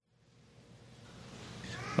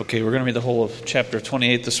Okay, we're going to read the whole of chapter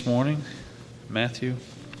 28 this morning, Matthew.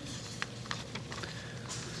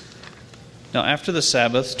 Now after the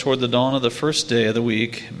Sabbath, toward the dawn of the first day of the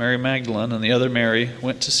week, Mary Magdalene and the other Mary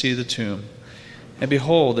went to see the tomb. And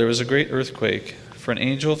behold, there was a great earthquake, for an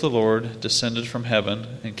angel of the Lord descended from heaven,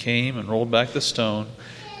 and came and rolled back the stone,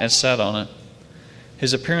 and sat on it.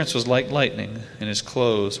 His appearance was like lightning, and his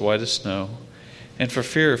clothes white as snow. And for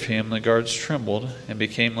fear of him the guards trembled, and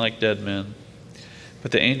became like dead men. But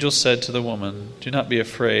the angel said to the woman, "Do not be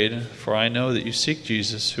afraid, for I know that you seek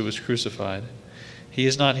Jesus who was crucified. He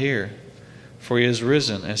is not here, for he is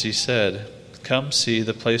risen, as he said. Come see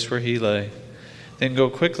the place where he lay. Then go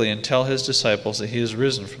quickly and tell his disciples that he is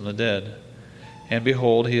risen from the dead. And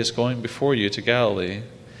behold, he is going before you to Galilee.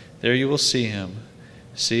 There you will see him.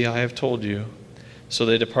 See, I have told you." So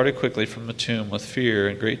they departed quickly from the tomb with fear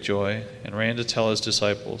and great joy, and ran to tell his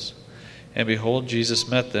disciples. And behold, Jesus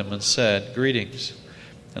met them and said, "Greetings."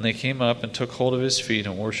 And they came up and took hold of his feet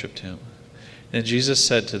and worshipped him. Then Jesus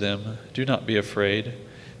said to them, "Do not be afraid.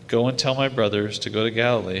 Go and tell my brothers to go to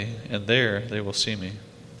Galilee, and there they will see me."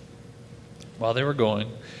 While they were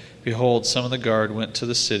going, behold, some of the guard went to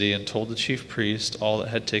the city and told the chief priests all that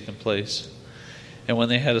had taken place. And when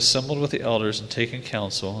they had assembled with the elders and taken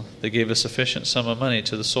counsel, they gave a sufficient sum of money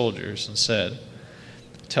to the soldiers, and said,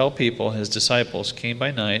 "Tell people his disciples came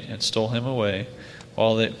by night and stole him away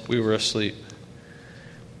while we were asleep.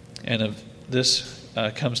 And if this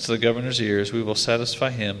comes to the governor's ears, we will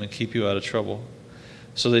satisfy him and keep you out of trouble."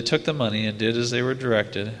 So they took the money and did as they were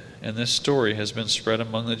directed, and this story has been spread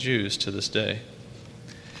among the Jews to this day.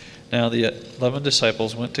 Now the 11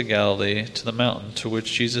 disciples went to Galilee, to the mountain to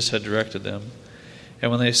which Jesus had directed them.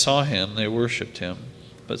 And when they saw him, they worshipped him,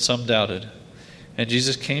 but some doubted. And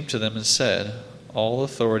Jesus came to them and said, "All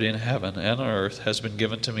authority in heaven and on earth has been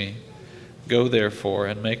given to me. Go therefore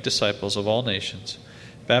and make disciples of all nations,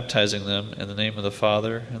 baptizing them in the name of the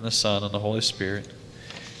Father and the Son and the Holy Spirit,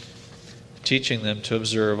 teaching them to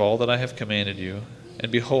observe all that I have commanded you.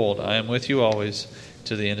 And behold, I am with you always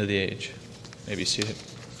to the end of the age." You may be seated.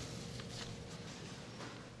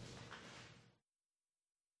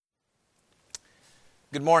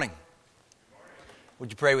 Good morning.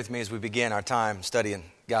 Would you pray with me as we begin our time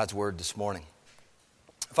studying God's Word this morning?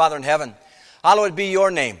 Father in heaven, hallowed be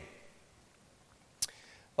your name.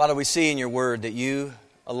 Father, we see in your Word that you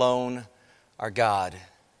alone are God,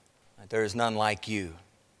 that there is none like you.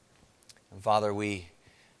 And Father, we,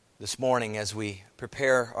 this morning, as we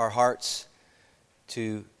prepare our hearts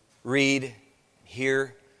to read,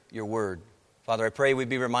 hear your Word, Father, I pray we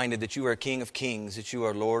be reminded that you are King of kings, that you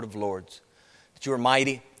are Lord of lords, that you are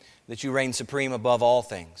mighty, that you reign supreme above all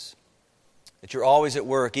things, that you're always at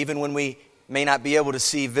work, even when we may not be able to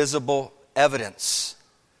see visible evidence.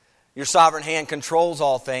 Your sovereign hand controls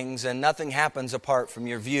all things, and nothing happens apart from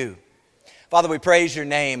your view. Father, we praise your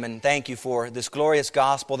name and thank you for this glorious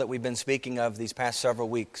gospel that we've been speaking of these past several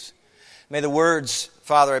weeks. May the words,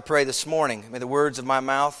 Father, I pray this morning, may the words of my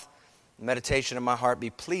mouth, the meditation of my heart be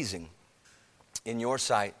pleasing in your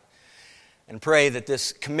sight. And pray that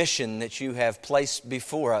this commission that you have placed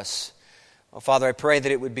before us, Father, I pray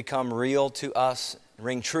that it would become real to us,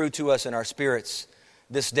 ring true to us in our spirits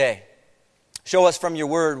this day. Show us from your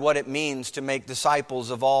word what it means to make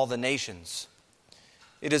disciples of all the nations.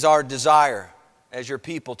 It is our desire as your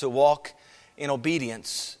people to walk in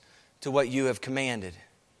obedience to what you have commanded.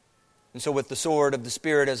 And so with the sword of the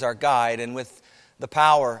Spirit as our guide, and with the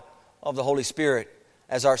power of the Holy Spirit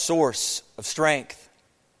as our source of strength,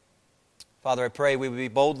 Father, I pray we would be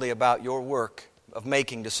boldly about your work of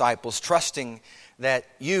making disciples, trusting that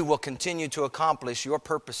you will continue to accomplish your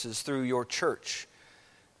purposes through your church.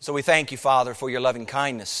 So we thank you, Father, for your loving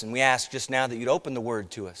kindness, and we ask just now that you'd open the word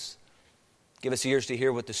to us. Give us ears to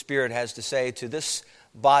hear what the Spirit has to say to this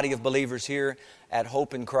body of believers here at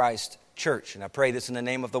Hope in Christ Church. And I pray this in the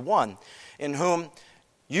name of the one in whom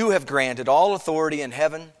you have granted all authority in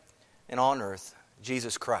heaven and on earth,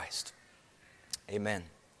 Jesus Christ. Amen.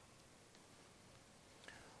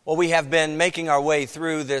 Well, we have been making our way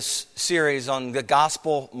through this series on the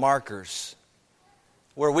gospel markers.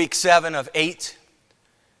 We're week 7 of 8.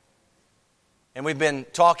 And we've been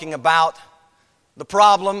talking about the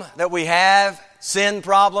problem that we have, sin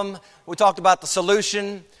problem. We talked about the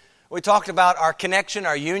solution. We talked about our connection,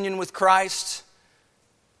 our union with Christ.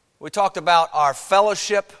 We talked about our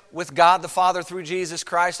fellowship with God the Father through Jesus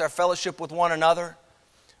Christ, our fellowship with one another.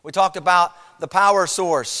 We talked about the power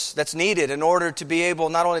source that's needed in order to be able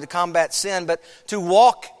not only to combat sin, but to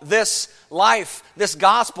walk this life, this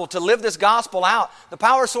gospel, to live this gospel out. The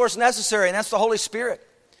power source necessary, and that's the Holy Spirit.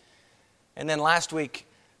 And then last week,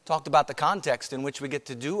 talked about the context in which we get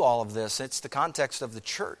to do all of this. It's the context of the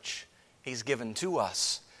church He's given to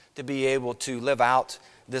us to be able to live out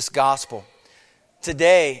this gospel.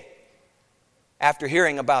 Today, after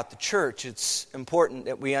hearing about the church, it's important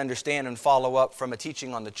that we understand and follow up from a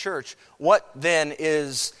teaching on the church. What then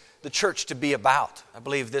is the church to be about? I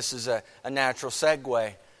believe this is a natural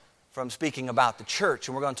segue from speaking about the church.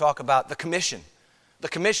 And we're going to talk about the commission. The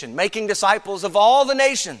commission, making disciples of all the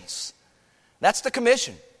nations. That's the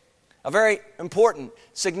commission. A very important,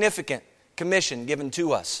 significant commission given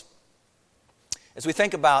to us. As we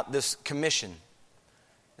think about this commission,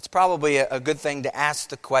 it's probably a good thing to ask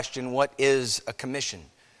the question, what is a commission?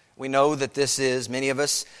 We know that this is, many of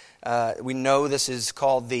us, we know this is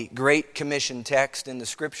called the Great Commission text in the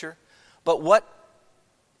Scripture. But what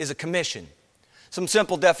is a commission? Some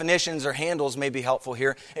simple definitions or handles may be helpful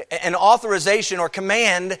here. An authorization or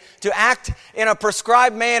command to act in a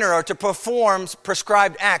prescribed manner or to perform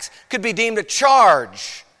prescribed acts could be deemed a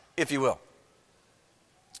charge, if you will.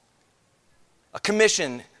 A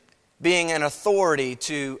commission being an authority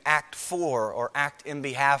to act for or act in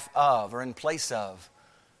behalf of or in place of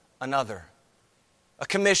another. A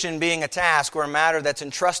commission being a task or a matter that's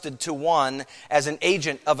entrusted to one as an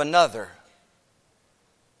agent of another.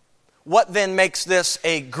 What then makes this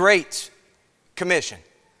a great commission?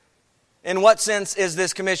 In what sense is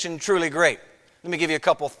this commission truly great? Let me give you a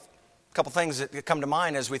couple things that come to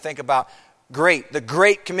mind as we think about great, the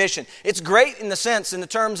Great Commission. It's great in the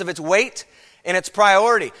terms of its weight and its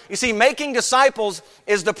priority. You see, making disciples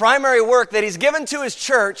is the primary work that He's given to His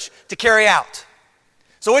church to carry out.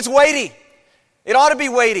 So it's weighty. It ought to be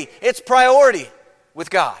weighty. It's priority with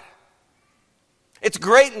God. It's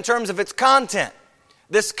great in terms of its content.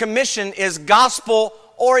 This commission is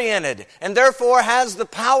gospel-oriented and therefore has the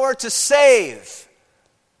power to save.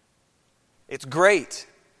 It's great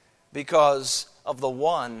because of the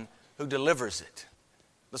one who delivers it.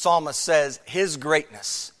 The psalmist says His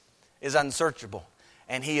greatness is unsearchable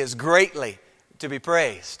and He is greatly to be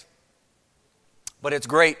praised. But it's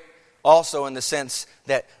great also in the sense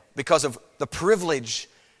that because of the privilege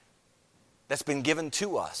that's been given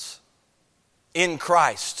to us in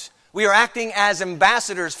Christ. We are acting as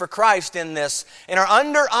ambassadors for Christ in this and are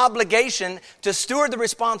under obligation to steward the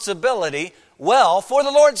responsibility well for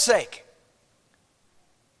the Lord's sake.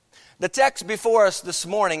 The text before us this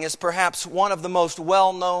morning is perhaps one of the most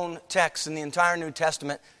well-known texts in the entire New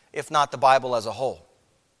Testament, if not the Bible as a whole.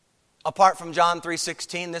 Apart from John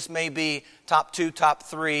 3:16, this may be top 2, top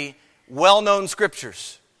 3 well-known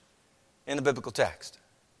scriptures in the biblical text.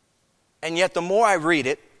 And yet the more I read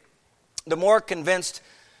it, the more convinced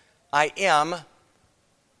I am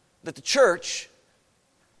that the church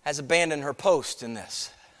has abandoned her post in this.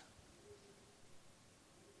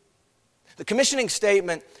 The commissioning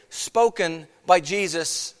statement spoken by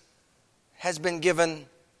Jesus has been given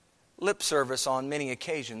lip service on many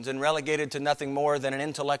occasions and relegated to nothing more than an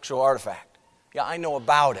intellectual artifact. Yeah, I know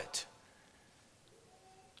about it.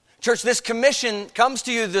 Church, this commission comes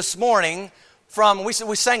to you this morning from, we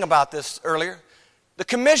sang about this earlier. The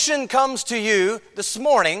commission comes to you this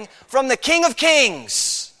morning from the King of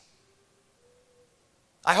Kings.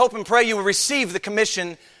 I hope and pray you will receive the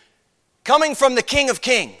commission coming from the King of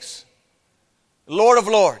Kings, Lord of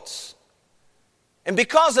Lords. And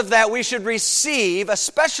because of that, we should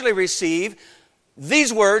especially receive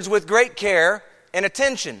these words with great care and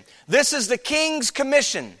attention. This is the King's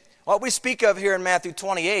commission. What we speak of here in Matthew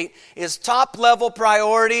 28 is top-level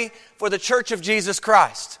priority for the Church of Jesus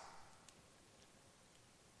Christ.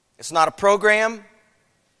 It's not a program,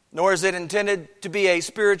 nor is it intended to be a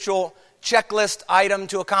spiritual checklist item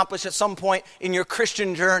to accomplish at some point in your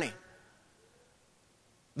Christian journey.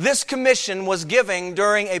 This commission was given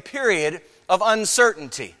during a period of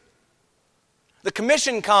uncertainty. The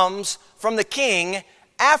commission comes from the King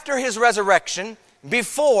after His resurrection,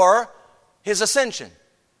 before His ascension.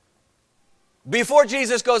 Before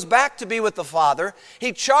Jesus goes back to be with the Father,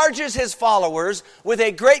 He charges His followers with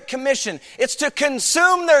a great commission. It's to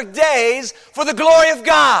consume their days for the glory of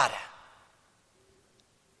God.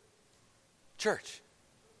 Church,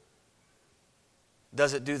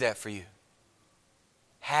 does it do that for you?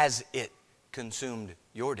 Has it consumed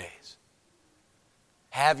your days?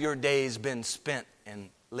 Have your days been spent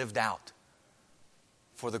and lived out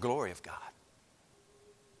for the glory of God?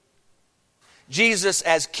 Jesus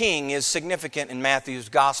as King is significant in Matthew's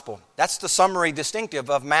gospel. That's the summary distinctive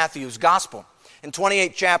of Matthew's gospel. In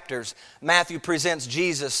 28 chapters, Matthew presents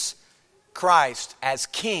Jesus Christ as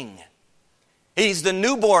King. He's the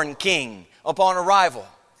newborn King upon arrival.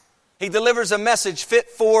 He delivers a message fit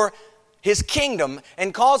for His kingdom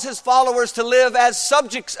and calls His followers to live as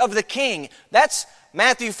subjects of the King. That's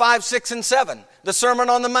Matthew 5, 6, and 7, the Sermon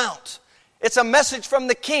on the Mount. It's a message from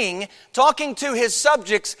the king talking to his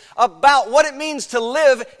subjects about what it means to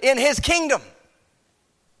live in his kingdom.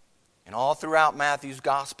 And all throughout Matthew's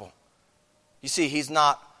gospel, you see, he's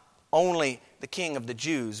not only the king of the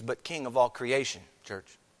Jews, but king of all creation,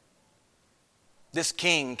 church. This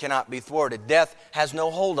king cannot be thwarted. Death has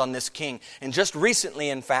no hold on this king. And just recently,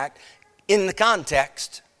 in fact, in the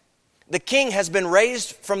context, the king has been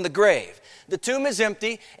raised from the grave. The tomb is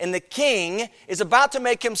empty, and the king is about to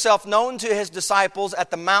make himself known to his disciples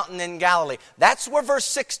at the mountain in Galilee. That's where verse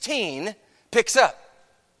 16 picks up.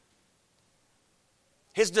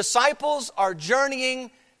 His disciples are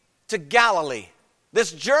journeying to Galilee.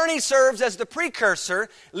 This journey serves as the precursor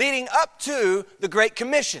leading up to the Great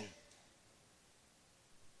Commission.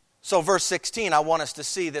 So verse 16, I want us to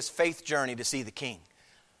see this faith journey to see the king.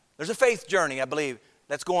 There's a faith journey, I believe,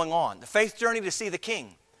 that's going on. The faith journey to see the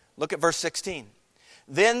king. Look at verse 16.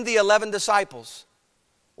 Then the 11 disciples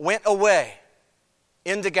went away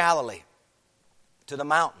into Galilee to the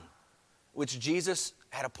mountain which Jesus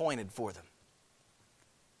had appointed for them.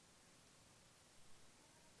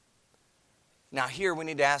 Now here we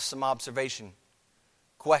need to ask some observation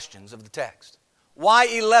questions of the text. Why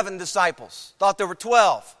 11 disciples? Thought there were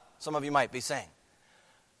 12, some of you might be saying.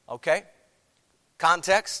 Okay,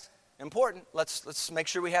 context, important. Let's make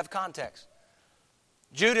sure we have context.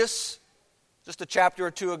 Judas, just a chapter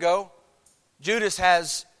or two ago, Judas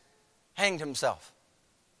has hanged himself.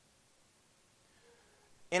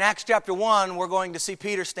 In Acts chapter 1, we're going to see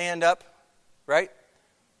Peter stand up, right?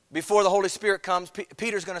 Before the Holy Spirit comes,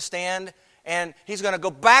 Peter's going to stand and he's going to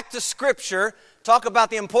go back to Scripture, talk about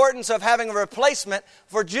the importance of having a replacement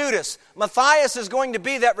for Judas. Matthias is going to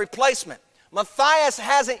be that replacement. Matthias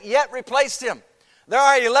hasn't yet replaced him. There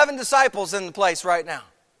are 11 disciples in the place right now.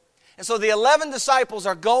 And so the 11 disciples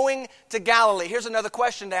are going to Galilee. Here's another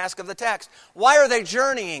question to ask of the text. Why are they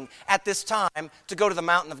journeying at this time to go to the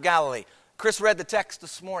mountain of Galilee? Chris read the text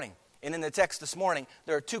this morning. And in the text this morning,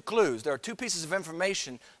 there are two clues. There are two pieces of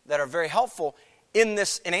information that are very helpful in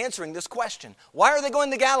answering this question. Why are they going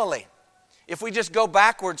to Galilee? If we just go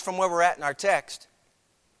backwards from where we're at in our text,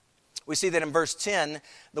 we see that in verse 10,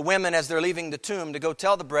 the women, as they're leaving the tomb to go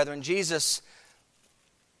tell the brethren, Jesus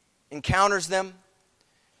encounters them.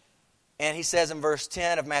 And he says in verse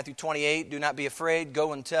 10 of Matthew 28, do not be afraid,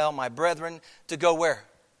 go and tell my brethren to go where?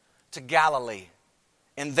 To Galilee.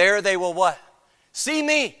 And there they will what? See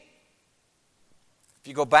me. If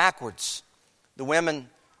you go backwards, the women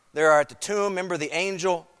there are at the tomb. Remember, the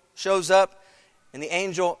angel shows up. And the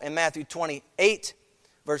angel in Matthew 28,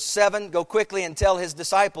 verse 7, go quickly and tell his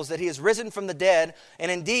disciples that he is risen from the dead.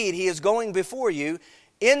 And indeed, he is going before you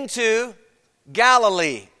into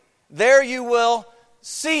Galilee. There you will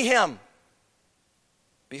see him.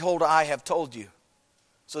 Behold, I have told you.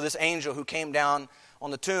 So this angel who came down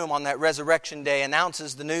on the tomb on that resurrection day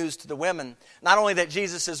announces the news to the women. Not only that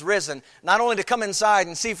Jesus is risen, not only to come inside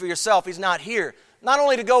and see for yourself, he's not here. Not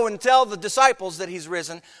only to go and tell the disciples that he's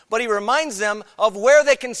risen, but he reminds them of where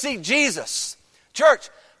they can see Jesus. Church,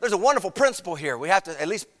 there's a wonderful principle here. We have to at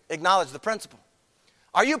least acknowledge the principle.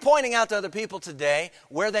 Are you pointing out to other people today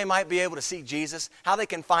where they might be able to see Jesus, how they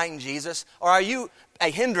can find Jesus, or are you a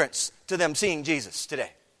hindrance to them seeing Jesus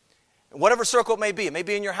today? Whatever circle it may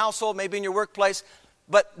be in your household, maybe in your workplace,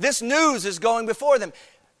 but this news is going before them,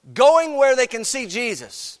 going where they can see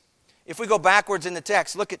Jesus. If we go backwards in the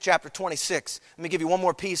text, look at chapter 26. Let me give you one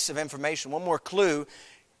more piece of information, one more clue.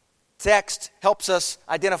 Text helps us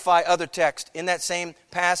identify other text in that same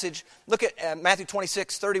passage. Look at Matthew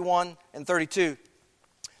 26, 31 and 32.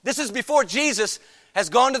 This is before Jesus has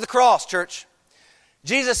gone to the cross, church.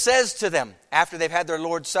 Jesus says to them, after they've had their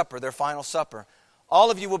Lord's Supper, their final supper, all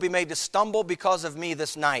of you will be made to stumble because of me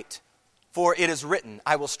this night. For it is written,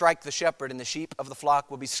 I will strike the shepherd and the sheep of the flock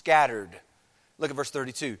will be scattered. Look at verse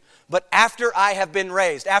 32. But after I have been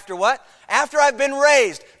raised. After what? After I've been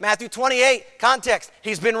raised. Matthew 28, context.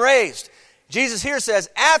 He's been raised. Jesus here says,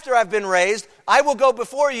 after I've been raised, I will go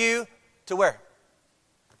before you to where?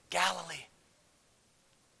 Galilee.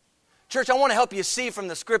 Church, I want to help you see from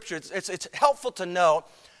the Scripture. It's helpful to know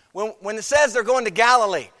when it says they're going to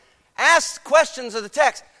Galilee, ask questions of the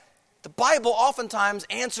text. The Bible oftentimes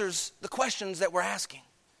answers the questions that we're asking.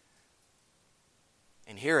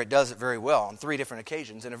 And here it does it very well on 3 different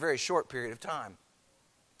occasions in a very short period of time.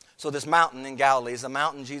 So this mountain in Galilee is the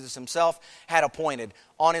mountain Jesus himself had appointed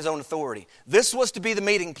on his own authority. This was to be the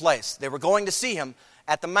meeting place. They were going to see him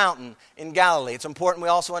at the mountain in Galilee. It's important we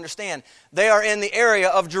also understand they are in the area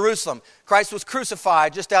of Jerusalem. Christ was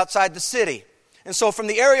crucified just outside the city. And so from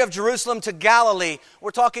the area of Jerusalem to Galilee,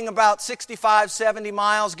 we're talking about 65, 70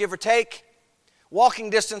 miles, give or take.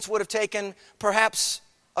 Walking distance would have taken perhaps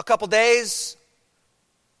a couple days.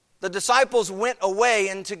 The disciples went away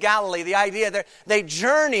into Galilee. The idea that they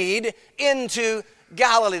journeyed into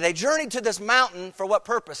Galilee. They journeyed to this mountain for what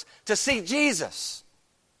purpose? To see Jesus.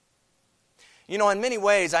 You know, in many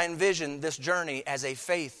ways, I envision this journey as a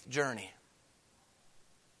faith journey.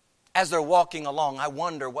 As they're walking along, I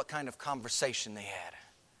wonder what kind of conversation they had.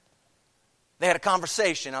 They had a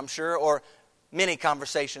conversation, I'm sure, or many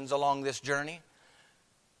conversations along this journey.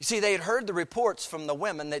 You see, they had heard the reports from the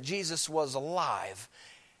women that Jesus was alive.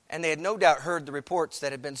 And they had no doubt heard the reports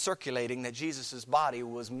that had been circulating that Jesus' body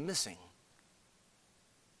was missing.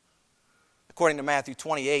 According to Matthew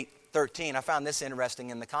 28:13, I found this interesting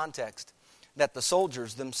in the context, that the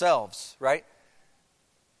soldiers themselves, right?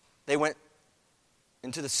 They went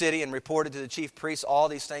into the city and reported to the chief priests all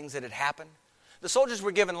these things that had happened. The soldiers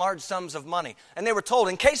were given large sums of money, and they were told,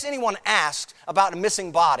 in case anyone asked about a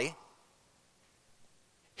missing body,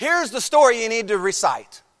 here's the story you need to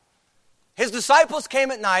recite. His disciples came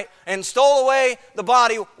at night and stole away the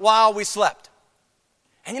body while we slept.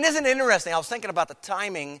 And isn't it interesting? I was thinking about the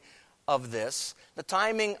timing of this, the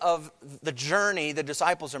timing of the journey the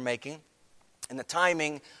disciples are making, and the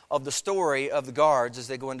timing of the story of the guards as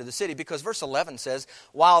they go into the city. Because verse 11 says,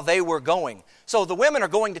 while they were going. So the women are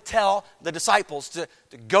going to tell the disciples to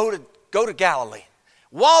go to Galilee.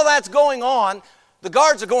 While that's going on, the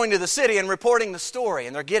guards are going to the city and reporting the story.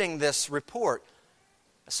 And they're getting this report,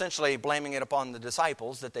 essentially blaming it upon the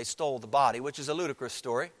disciples that they stole the body, which is a ludicrous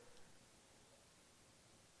story.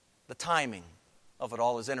 The timing of it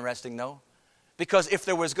all is interesting, though. Because if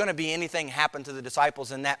there was going to be anything happen to the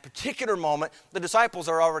disciples in that particular moment, the disciples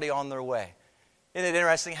are already on their way. Isn't it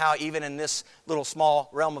interesting how even in this little small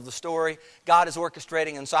realm of the story, God is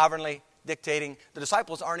orchestrating and sovereignly dictating. The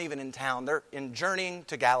disciples aren't even in town. They're journeying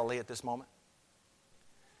to Galilee at this moment.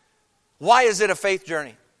 Why is it a faith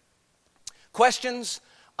journey? Questions,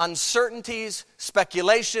 uncertainties,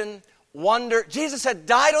 speculation, wonder. Jesus had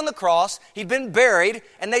died on the cross. He'd been buried,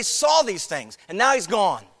 and they saw these things, and now He's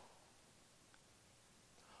gone.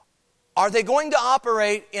 Are they going to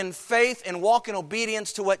operate in faith and walk in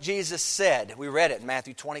obedience to what Jesus said? We read it in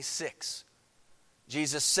Matthew 26.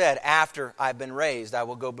 Jesus said, after I've been raised, I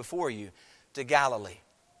will go before you to Galilee.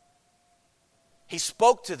 He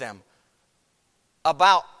spoke to them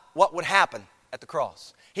about what would happen at the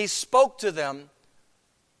cross. He spoke to them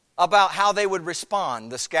about how they would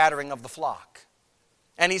respond, the scattering of the flock.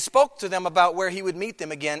 And He spoke to them about where He would meet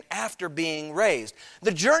them again after being raised.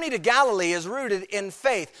 The journey to Galilee is rooted in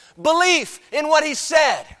faith, belief in what He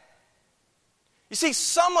said. You see,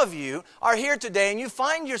 some of you are here today and you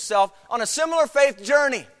find yourself on a similar faith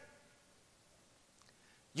journey.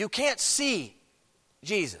 You can't see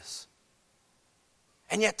Jesus.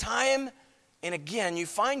 And yet time and again you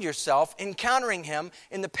find yourself encountering Him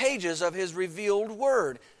in the pages of His revealed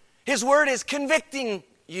Word. His Word is convicting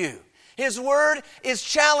you. His Word is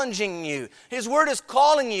challenging you. His Word is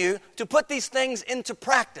calling you to put these things into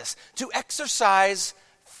practice, to exercise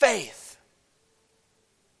faith.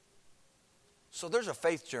 So there's a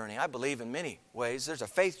faith journey, I believe, in many ways. There's a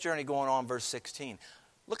faith journey going on, verse 16.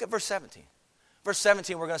 Look at verse 17. Verse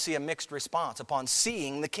 17, we're going to see a mixed response upon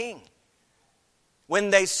seeing the King.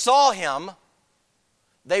 When they saw Him,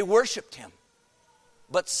 they worshiped Him,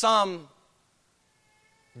 but some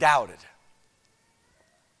doubted.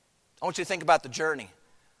 I want you to think about the journey,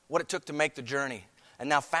 what it took to make the journey. And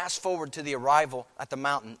now fast forward to the arrival at the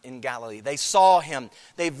mountain in Galilee. They saw Him.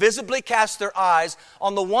 They visibly cast their eyes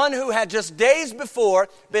on the one who had just days before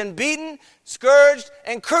been beaten, scourged,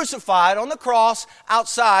 and crucified on the cross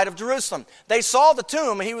outside of Jerusalem. They saw the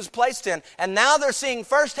tomb He was placed in, and now they're seeing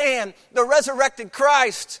firsthand the resurrected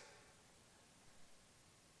Christ.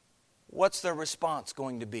 What's their response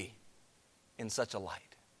going to be in such a light?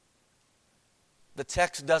 The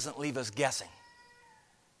text doesn't leave us guessing.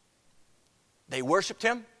 They worshiped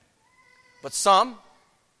Him, but some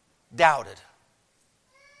doubted.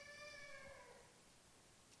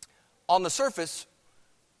 On the surface,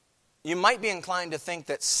 you might be inclined to think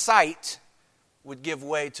that sight would give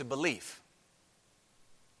way to belief.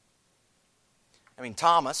 I mean,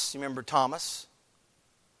 Thomas, you remember Thomas?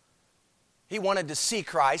 He wanted to see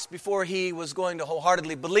Christ before he was going to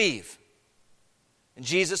wholeheartedly believe. And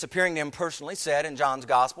Jesus, appearing to him personally, said in John's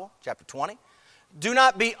Gospel, chapter 20, do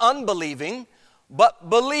not be unbelieving, but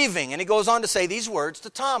believing. And he goes on to say these words to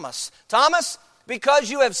Thomas. Thomas, because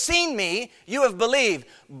you have seen me, you have believed.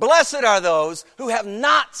 Blessed are those who have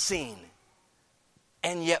not seen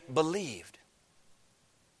and yet believed.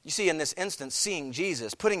 You see, in this instance, seeing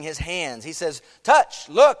Jesus, putting His hands, He says, touch,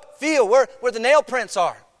 look, feel where the nail prints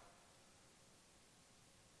are.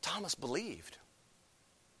 Thomas believed.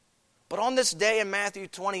 But on this day in Matthew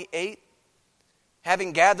 28,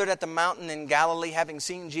 having gathered at the mountain in Galilee, having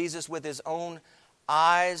seen Jesus with his own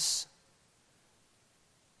eyes,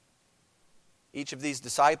 each of these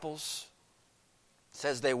disciples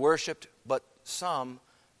says they worshiped, but some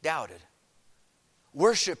doubted.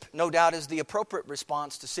 Worship, no doubt, is the appropriate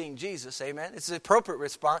response to seeing Jesus. Amen? It's the appropriate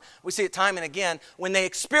response. We see it time and again. When they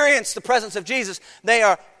experience the presence of Jesus, they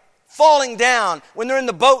are falling down. When they're in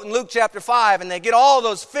the boat in Luke chapter 5 and they get all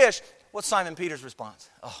those fish, what's Simon Peter's response?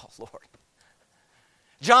 Oh, Lord.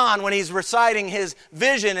 John, when he's reciting his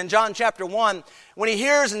vision in John chapter 1, when he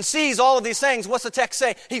hears and sees all of these things, what's the text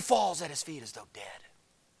say? He falls at his feet as though dead.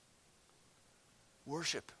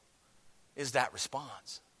 Worship is that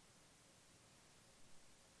response.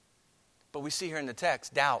 But we see here in the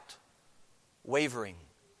text doubt, wavering,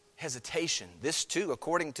 hesitation. This too,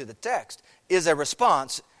 according to the text, is a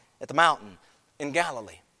response at the mountain in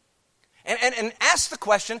Galilee. And ask the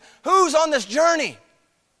question, who's on this journey?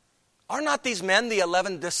 Are not these men the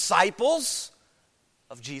 11 disciples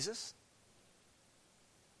of Jesus?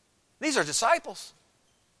 These are disciples.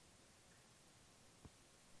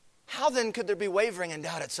 How then could there be wavering and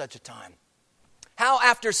doubt at such a time? How,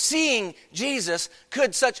 after seeing Jesus,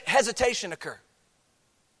 could such hesitation occur?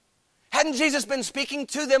 Hadn't Jesus been speaking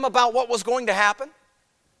to them about what was going to happen?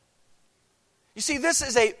 You see, this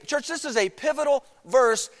is a pivotal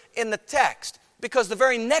verse in the text, because the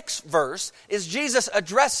very next verse is Jesus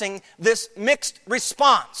addressing this mixed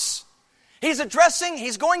response. He's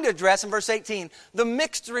going to address in verse 18 the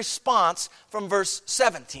mixed response from verse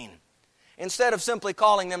 17. Instead of simply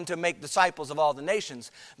calling them to make disciples of all the nations,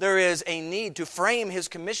 there is a need to frame his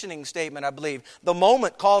commissioning statement, I believe. The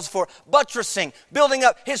moment calls for buttressing, building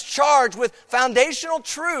up his charge with foundational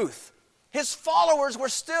truth. His followers were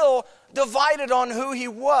still divided on who he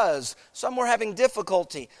was. Some were having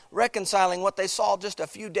difficulty reconciling what they saw just a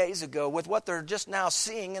few days ago with what they're just now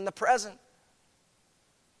seeing in the present.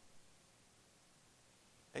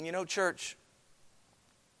 And you know, church,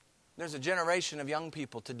 there's a generation of young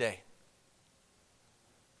people today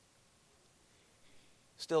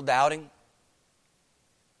still doubting,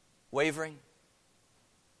 wavering,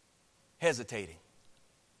 hesitating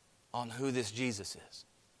on who this Jesus is.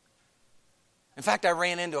 In fact, I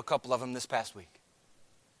ran into a couple of them this past week.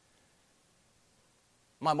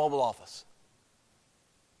 My mobile office.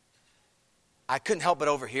 I couldn't help but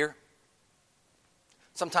overhear.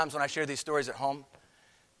 Sometimes when I share these stories at home,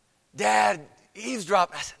 Dad,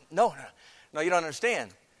 eavesdrop. I said, no, you don't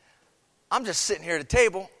understand. I'm just sitting here at a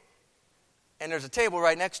table, and there's a table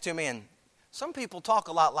right next to me, and some people talk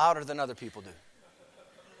a lot louder than other people do.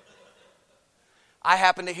 I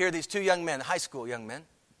happened to hear these two young men, high school young men.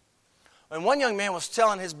 And one young man was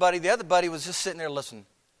telling his buddy, the other buddy was just sitting there listening.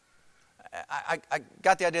 I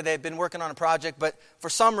got the idea they had been working on a project, but for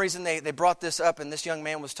some reason they brought this up, and this young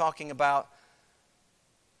man was talking about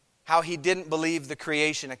how he didn't believe the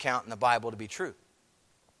creation account in the Bible to be true.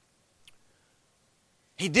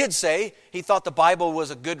 He did say he thought the Bible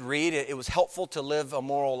was a good read. It was helpful to live a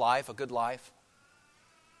moral life, a good life.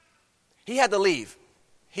 He had to leave.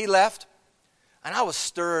 He left, and I was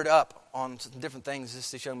stirred up on some different things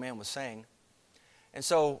this young man was saying. And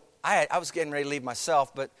so I was getting ready to leave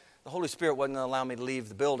myself, but the Holy Spirit wasn't going to allow me to leave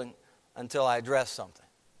the building until I addressed something.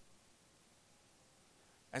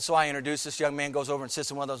 And so I introduced this young man, goes over and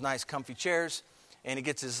sits in one of those nice comfy chairs, and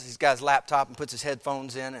he's got his laptop and puts his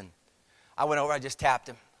headphones in, and I went over, I just tapped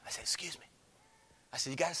him. I said, excuse me. I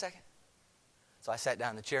said, you got a second? So I sat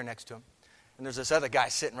down in the chair next to him, and there's this other guy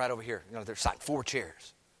sitting right over here. You know, there's like 4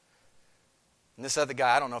 chairs. And this other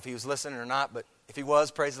guy, I don't know if he was listening or not, but if he was,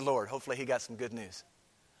 praise the Lord. Hopefully he got some good news.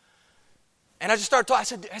 And I just started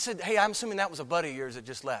talking. I said, hey, I'm assuming that was a buddy of yours that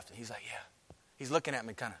just left. And he's like, yeah. He's looking at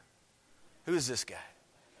me kind of, who is this guy?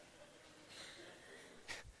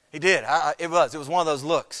 He did. It was one of those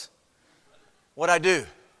looks. What'd I do?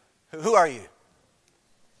 Who are you?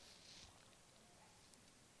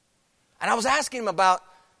 And I was asking him about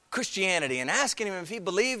Christianity and asking him if he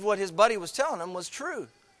believed what his buddy was telling him was true.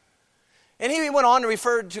 And he went on to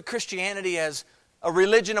refer to Christianity as a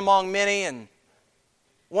religion among many. And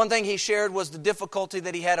one thing he shared was the difficulty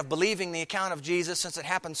that he had of believing the account of Jesus since it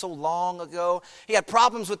happened so long ago. He had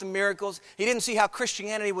problems with the miracles. He didn't see how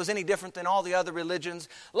Christianity was any different than all the other religions.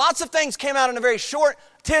 Lots of things came out in a very short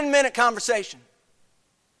 10-minute conversation.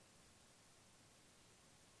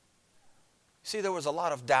 See, there was a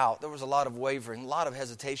lot of doubt, there was a lot of wavering, a lot of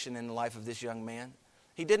hesitation in the life of this young man.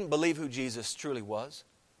 He didn't believe who Jesus truly was.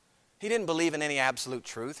 He didn't believe in any absolute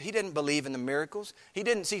truth. He didn't believe in the miracles. He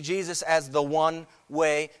didn't see Jesus as the one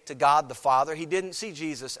way to God the Father. He didn't see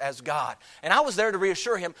Jesus as God. And I was there to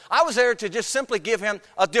reassure him. I was there to just simply give him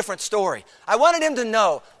a different story. I wanted him to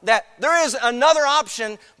know that there is another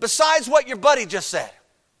option besides what your buddy just said.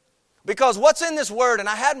 Because what's in this word, and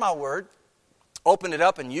I had my word, opened it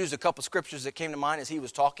up and used a couple scriptures that came to mind as he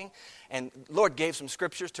was talking. And the Lord gave some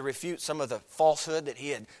scriptures to refute some of the falsehood that he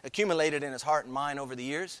had accumulated in his heart and mind over the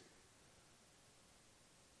years.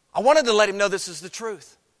 I wanted to let him know this is the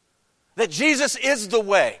truth. That Jesus is the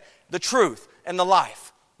way, the truth, and the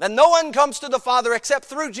life. That no one comes to the Father except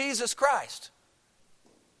through Jesus Christ.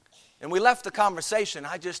 And we left the conversation.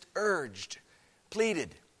 I just urged,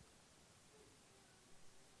 pleaded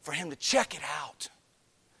for him to check it out.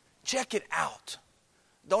 Check it out.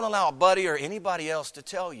 Don't allow a buddy or anybody else to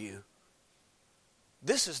tell you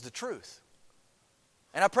this is the truth.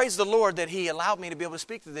 And I praise the Lord that He allowed me to be able to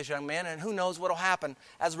speak to this young man, and who knows what will happen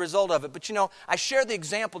as a result of it. But you know, I share the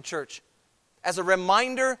example, church, as a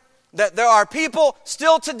reminder that there are people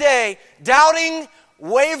still today doubting,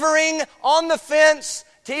 wavering, on the fence,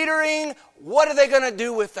 teetering. What are they going to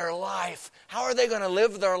do with their life? How are they going to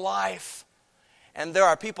live their life? And there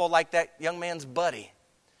are people like that young man's buddy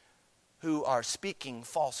who are speaking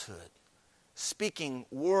falsehood, speaking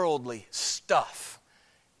worldly stuff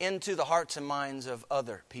into the hearts and minds of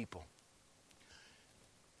other people.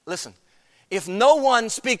 Listen, if no one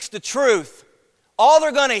speaks the truth, all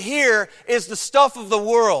they're going to hear is the stuff of the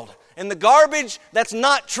world and the garbage that's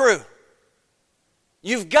not true.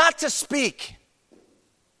 You've got to speak.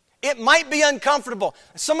 It might be uncomfortable.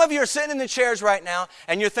 Some of you are sitting in the chairs right now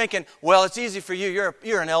and you're thinking, well, it's easy for you.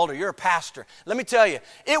 You're an elder. You're a pastor. Let me tell you,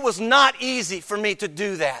 it was not easy for me to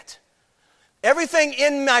do that. Everything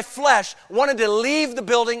in my flesh wanted to leave the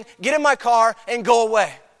building, get in my car, and go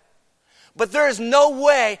away. But there is no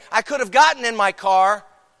way I could have gotten in my car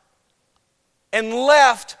and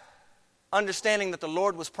left understanding that the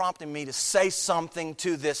Lord was prompting me to say something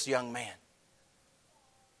to this young man.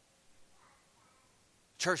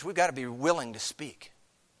 Church, we've got to be willing to speak.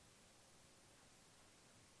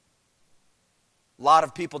 A lot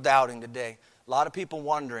of people doubting today. A lot of people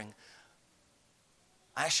wondering.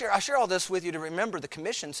 I share all this with you to remember the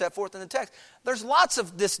commission set forth in the text. There's lots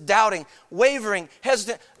of this doubting, wavering,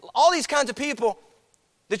 hesitant, all these kinds of people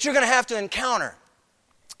that you're going to have to encounter.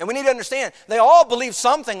 And we need to understand, they all believe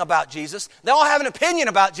something about Jesus. They all have an opinion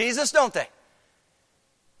about Jesus, don't they?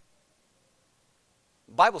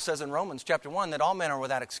 The Bible says in Romans chapter 1 that all men are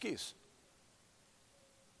without excuse.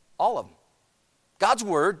 All of them. God's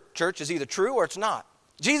word, church, is either true or it's not.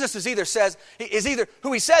 Jesus is either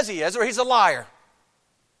who He says He is or He's a liar.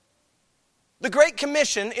 The Great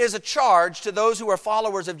Commission is a charge to those who are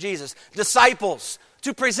followers of Jesus, disciples,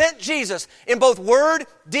 to present Jesus in both word,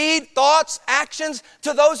 deed, thoughts, actions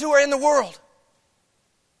to those who are in the world.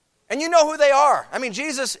 And you know who they are. I mean,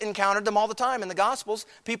 Jesus encountered them all the time in the Gospels.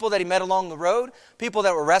 People that He met along the road, people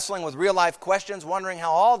that were wrestling with real-life questions, wondering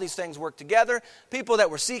how all these things work together, people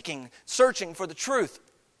that were searching for the truth,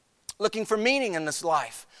 looking for meaning in this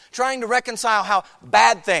life, trying to reconcile how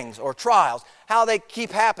bad things or trials, how they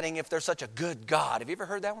keep happening if there's such a good God. Have you ever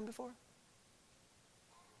heard that one before?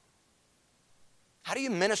 How do you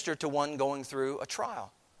minister to one going through a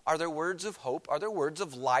trial? Are there words of hope? Are there words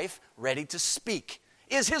of life ready to speak?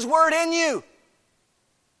 Is His word in you?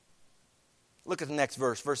 Look at the next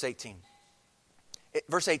verse, verse 18.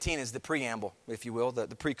 Verse 18 is the preamble, if you will, the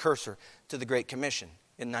precursor to the Great Commission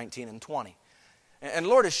in 19 and 20. And the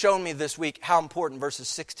Lord has shown me this week how important verses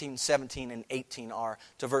 16, 17, and 18 are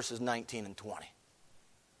to verses 19 and 20.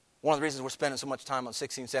 One of the reasons we're spending so much time on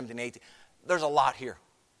 16, 17, and 18, there's a lot here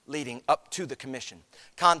leading up to the commission.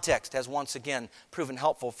 Context has once again proven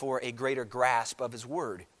helpful for a greater grasp of His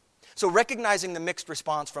word. So recognizing the mixed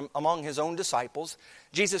response from among His own disciples,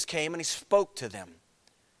 Jesus came and He spoke to them.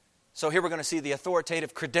 So here we're going to see the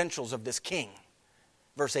authoritative credentials of this king.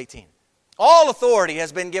 Verse 18. All authority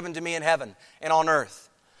has been given to me in heaven and on earth.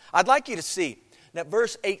 I'd like you to see that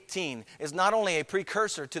verse 18 is not only a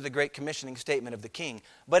precursor to the Great Commissioning statement of the king,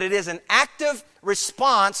 but it is an active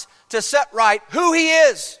response to set right who He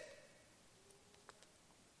is.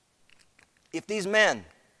 If these men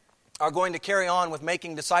are going to carry on with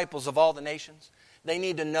making disciples of all the nations, they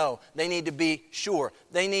need to know, they need to be sure,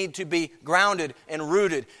 they need to be grounded and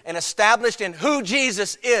rooted and established in who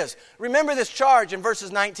Jesus is. Remember, this charge in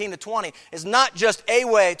verses 19 to 20 is not just a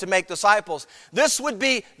way to make disciples. This would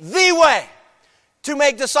be the way to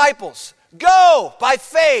make disciples. Go by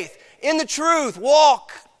faith in the truth.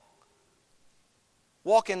 Walk.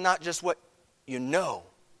 Walk in not just what you know,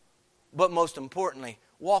 but most importantly,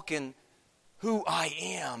 walk in who I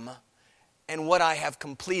am and what I have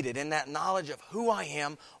completed, in that knowledge of who I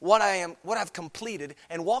am, what I've completed,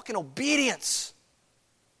 and walk in obedience.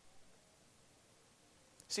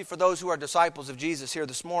 See, for those who are disciples of Jesus here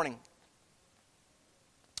this morning,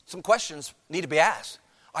 some questions need to be asked.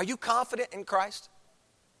 Are you confident in Christ?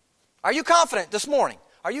 Are you confident this morning?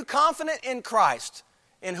 Are you confident in Christ,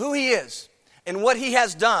 in who He is, in what He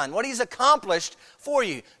has done, what He's accomplished for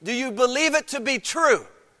you? Do you believe it to be true?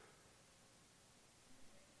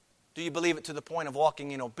 Do you believe it to the point of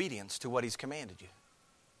walking in obedience to what He's commanded you?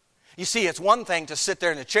 You see, it's one thing to sit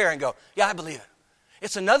there in a chair and go, yeah, I believe it.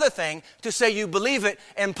 It's another thing to say you believe it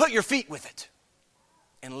and put your feet with it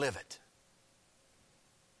and live it.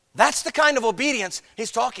 That's the kind of obedience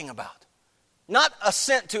He's talking about. Not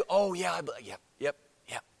assent to, oh yeah, I believe, yep.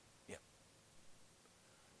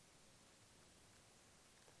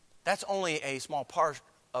 That's only a small part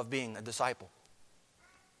of being a disciple.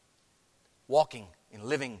 Walking and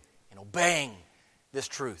living and obeying this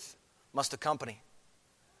truth must accompany.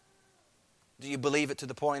 Do you believe it to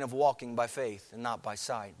the point of walking by faith and not by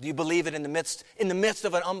sight? Do you believe it in the midst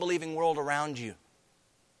of an unbelieving world around you?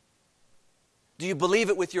 Do you believe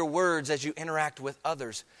it with your words as you interact with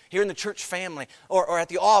others? Here in the church family, or at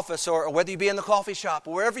the office, or whether you be in the coffee shop,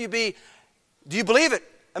 or wherever you be, do you believe it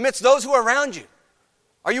amidst those who are around you?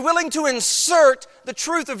 Are you willing to insert the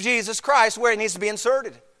truth of Jesus Christ where it needs to be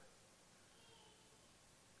inserted?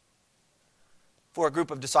 For a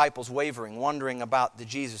group of disciples wavering, wondering about the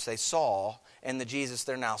Jesus they saw and the Jesus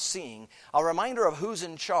they're now seeing, a reminder of who's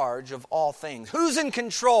in charge of all things, who's in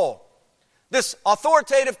control. This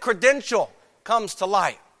authoritative credential comes to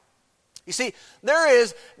light. You see, there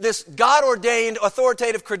is this God-ordained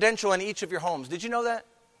authoritative credential in each of your homes. Did you know that?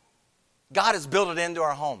 God has built it into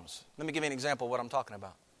our homes. Let me give you an example of what I'm talking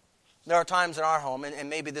about. There are times in our home, and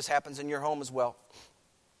maybe this happens in your home as well,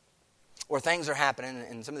 where things are happening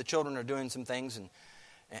and some of the children are doing some things,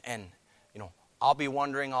 and you know, I'll be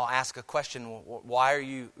wondering, I'll ask a question, why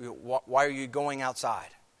are you going outside?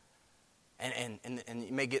 And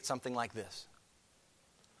you may get something like this.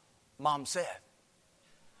 Mom said,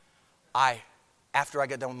 after I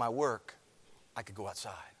get done with my work, I could go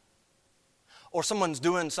outside. Or someone's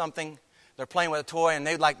doing something, they're playing with a toy, and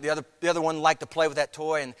they like the other one liked to play with that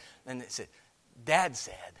toy, and they said, Dad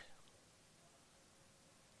said,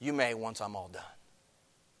 you may once I'm all done.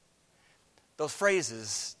 Those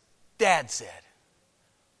phrases, Dad said,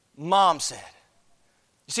 Mom said.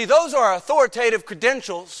 You see, those are authoritative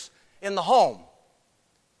credentials in the home.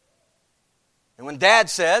 And when Dad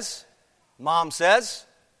says, Mom says,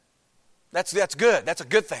 that's good. That's a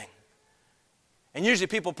good thing. And usually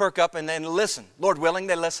people perk up and then listen. Lord willing,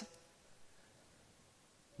 they listen.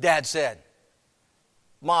 Dad said.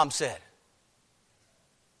 Mom said.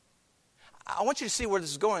 I want you to see where this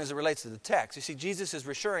is going as it relates to the text. You see, Jesus is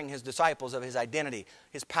reassuring His disciples of His identity,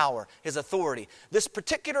 His power, His authority. This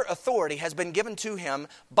particular authority has been given to Him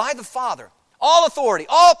by the Father. All authority,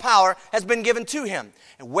 all power has been given to Him.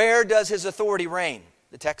 And where does His authority reign?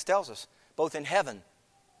 The text tells us, both in heaven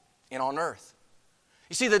and on earth.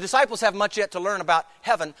 You see, the disciples have much yet to learn about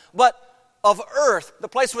heaven, but of earth, the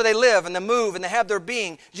place where they live and they move and they have their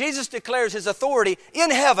being, Jesus declares His authority in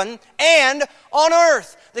heaven and on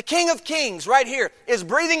earth. The King of Kings right here is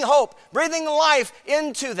breathing hope, breathing life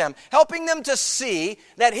into them, helping them to see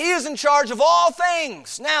that He is in charge of all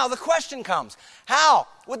things. Now, the question comes, how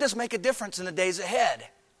would this make a difference in the days ahead?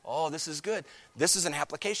 Oh, this is good. This is an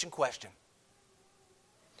application question.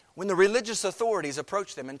 When the religious authorities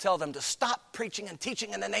approach them and tell them to stop preaching and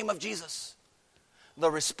teaching in the name of Jesus, the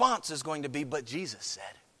response is going to be, but Jesus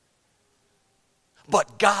said.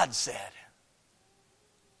 But God said.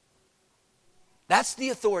 That's the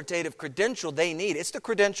authoritative credential they need. It's the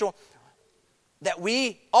credential that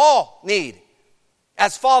we all need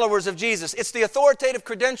as followers of Jesus. It's the authoritative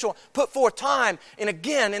credential put forth time and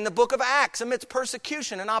again in the book of Acts amidst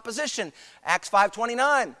persecution and opposition. Acts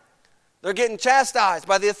 5:29. They're getting chastised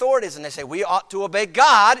by the authorities, and they say, we ought to obey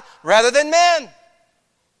God rather than men.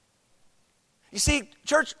 You see,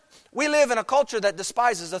 church, we live in a culture that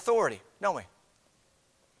despises authority, don't we?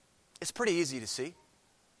 It's pretty easy to see.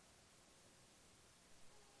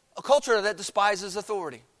 A culture that despises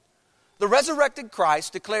authority. The resurrected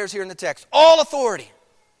Christ declares here in the text, all authority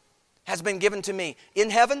has been given to me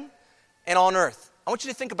in heaven and on earth. I want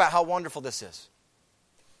you to think about how wonderful this is.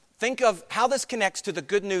 Think of how this connects to the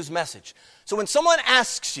good news message. So when someone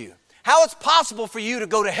asks you how it's possible for you to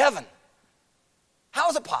go to heaven, how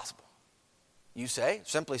is it possible? You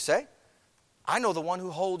simply say, I know the one who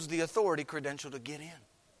holds the authority credential to get in.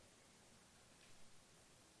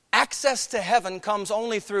 Access to heaven comes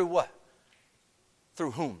only through what?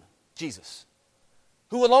 Through whom? Jesus.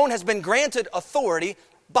 who alone has been granted authority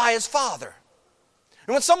by his Father.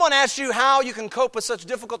 And when someone asks you how you can cope with such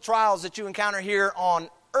difficult trials that you encounter here on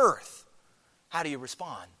earth, how do you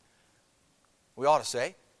respond? We ought to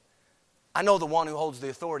say, I know the one who holds the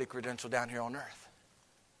authority credential down here on earth.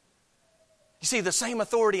 You see, the same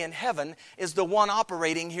authority in heaven is the one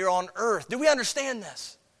operating here on earth. Do we understand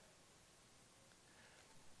this?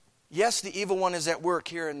 Yes, the evil one is at work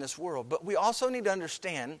here in this world, but we also need to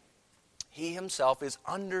understand he himself is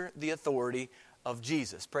under the authority of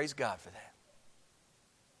Jesus. Praise God for that.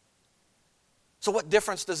 So what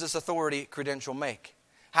difference does this authority credential make?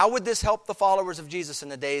 How would this help the followers of Jesus in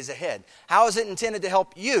the days ahead? How is it intended to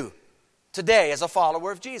help you today as a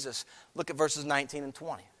follower of Jesus? Look at verses 19 and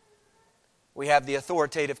 20. We have the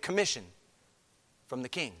authoritative commission from the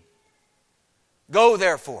King. Go,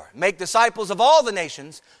 therefore, make disciples of all the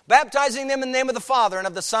nations, baptizing them in the name of the Father and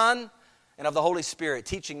of the Son and of the Holy Spirit,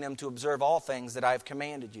 teaching them to observe all things that I have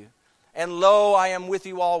commanded you. And lo, I am with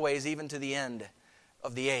you always, even to the end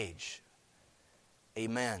of the age.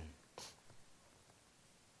 Amen.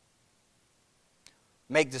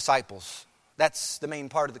 Make disciples. That's the main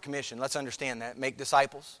part of the commission. Let's understand that. Make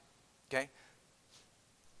disciples. Okay?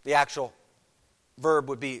 The actual verb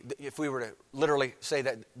would be, if we were to literally say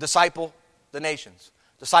that, disciple the nations.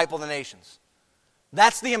 Disciple the nations.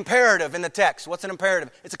 That's the imperative in the text. What's an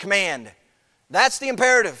imperative? It's a command. That's the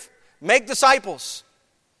imperative. Make disciples.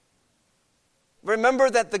 Remember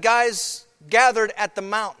that the guys gathered at the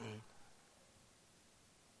mountain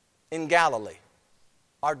in Galilee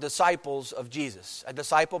are disciples of Jesus. A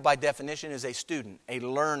disciple, by definition, is a student, a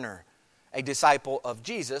learner. A disciple of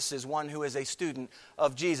Jesus is one who is a student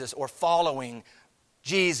of Jesus or following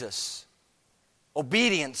Jesus.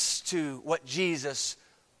 Obedience to what Jesus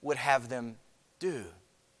would have them do.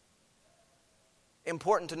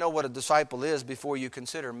 Important to know what a disciple is before you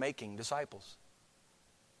consider making disciples.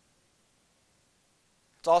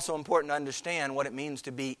 It's also important to understand what it means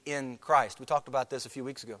to be in Christ. We talked about this a few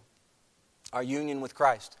weeks ago. Our union with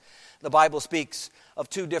Christ. The Bible speaks of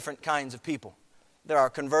two different kinds of people. There are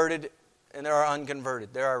converted and there are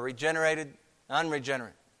unconverted. There are regenerated and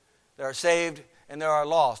unregenerate. There are saved and there are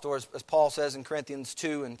lost. Or as Paul says in Corinthians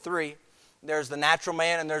 2 and 3, there's the natural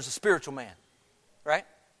man and there's the spiritual man. Right?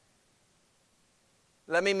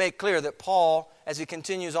 Let me make clear that Paul, as he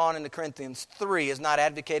continues on into Corinthians 3, is not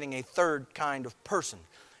advocating a third kind of person.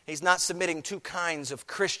 He's not submitting two kinds of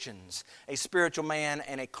Christians, a spiritual man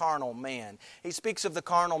and a carnal man. He speaks of the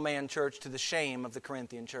carnal man, church, to the shame of the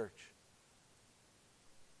Corinthian church.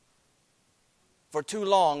 For too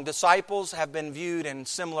long, disciples have been viewed in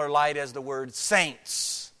similar light as the word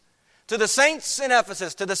saints. To the saints in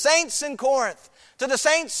Ephesus, to the saints in Corinth, to the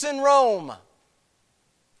saints in Rome.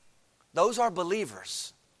 Those are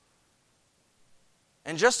believers.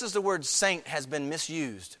 And just as the word saint has been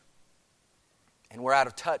misused, and we're out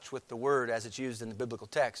of touch with the word as it's used in the biblical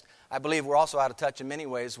text, I believe we're also out of touch in many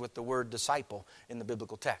ways with the word disciple in the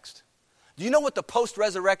biblical text. Do you know what the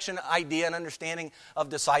post-resurrection idea and understanding of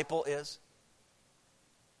disciple is?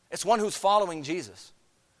 It's one who's following Jesus.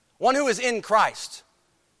 One who is in Christ.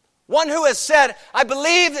 One who has said, I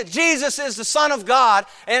believe that Jesus is the Son of God,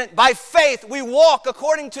 and by faith we walk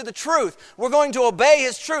according to the truth. We're going to obey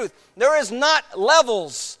His truth. There is not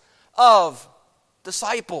levels of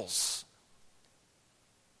disciples.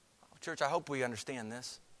 Church, I hope we understand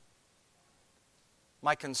this.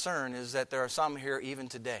 My concern is that there are some here even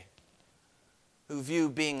today who view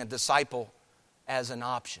being a disciple as an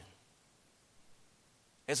option.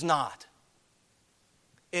 It's not.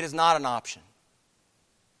 It is not an option.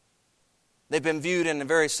 They've been viewed in a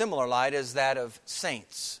very similar light as that of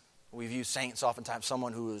saints. We view saints oftentimes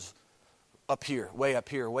someone who is up here, way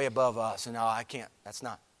above us. And no, I can't. That's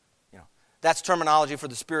not. That's terminology for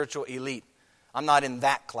the spiritual elite. I'm not in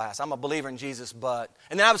that class. I'm a believer in Jesus, but.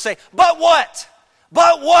 And then I would say, but what?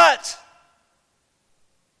 But what?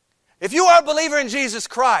 If you are a believer in Jesus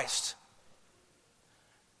Christ,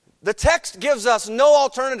 the text gives us no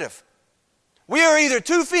alternative. We are either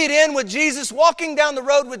 2 feet in with Jesus, walking down the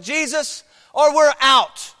road with Jesus, or we're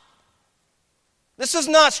out. This is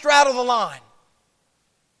not straddle the line.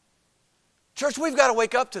 Church, we've got to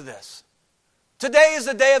wake up to this. Today is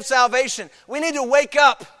the day of salvation. We need to wake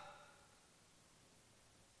up.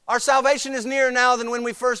 Our salvation is nearer now than when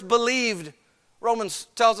we first believed. Romans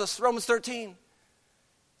tells us, Romans 13.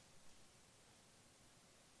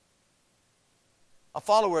 A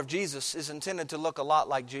follower of Jesus is intended to look a lot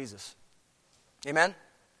like Jesus. Amen?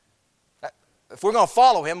 If we're going to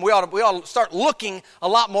follow Him, we ought to start looking a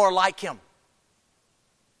lot more like Him.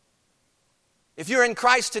 If you're in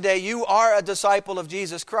Christ today, you are a disciple of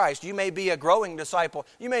Jesus Christ. You may be a growing disciple.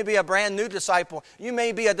 You may be a brand new disciple. You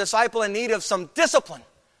may be a disciple in need of some discipline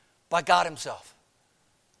by God Himself.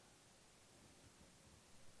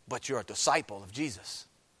 But you're a disciple of Jesus.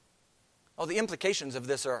 Oh, the implications of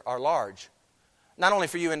this are large. Not only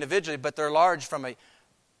for you individually, but they're large from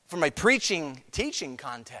a preaching, teaching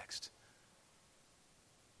context.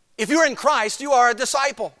 If you're in Christ, you are a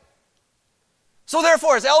disciple. So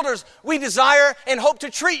therefore, as elders, we desire and hope to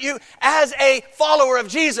treat you as a follower of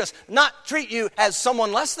Jesus, not treat you as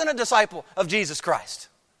someone less than a disciple of Jesus Christ.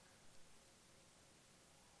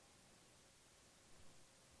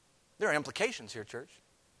 There are implications here, church.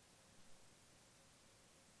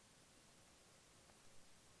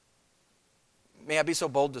 May I be so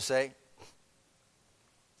bold to say,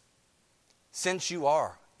 since you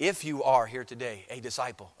are, if you are here today, a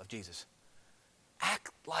disciple of Jesus, act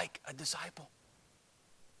like a disciple.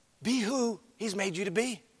 Be who He's made you to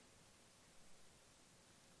be.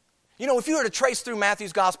 You know, if you were to trace through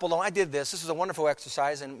Matthew's gospel alone, I did this. This is a wonderful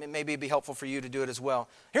exercise, and maybe it'd be helpful for you to do it as well.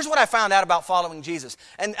 Here's what I found out about following Jesus.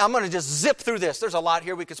 And I'm going to just zip through this. There's a lot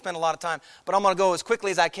here. We could spend a lot of time. But I'm going to go as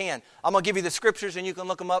quickly as I can. I'm going to give you the scriptures, and you can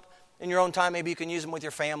look them up in your own time. Maybe you can use them with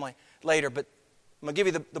your family later. But I'm going to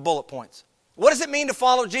give you the bullet points. What does it mean to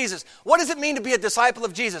follow Jesus? What does it mean to be a disciple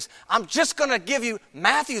of Jesus? I'm just going to give you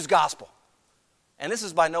Matthew's gospel. And this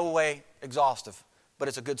is by no way exhaustive, but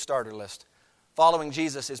it's a good starter list. Following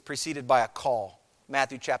Jesus is preceded by a call.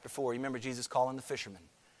 Matthew chapter 4. You remember Jesus calling the fishermen,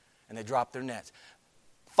 and they dropped their nets.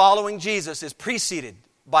 Following Jesus is preceded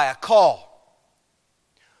by a call.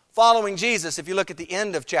 Following Jesus, if you look at the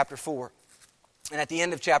end of chapter 4, and at the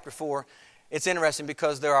end of chapter 4, it's interesting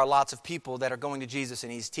because there are lots of people that are going to Jesus,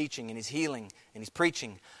 and He's teaching, and He's healing, and He's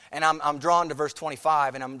preaching. And I'm drawn to verse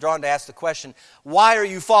 25, and I'm drawn to ask the question, why are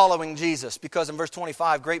you following Jesus? Because in verse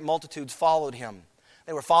 25, great multitudes followed Him.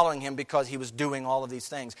 They were following Him because He was doing all of these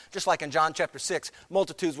things. Just like in John chapter 6,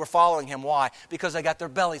 multitudes were following Him. Why? Because they got their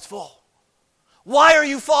bellies full. Why are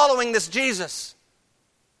you following this Jesus?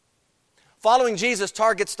 Following Jesus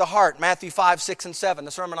targets the heart. Matthew 5, 6, and 7, the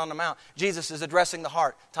Sermon on the Mount. Jesus is addressing the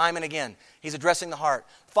heart time and again. He's addressing the heart.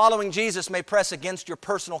 Following Jesus may press against your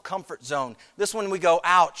personal comfort zone. This one we go,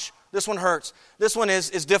 ouch. This one hurts. This one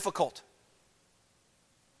is difficult.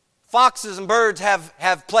 Foxes and birds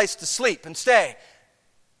have place to sleep and stay.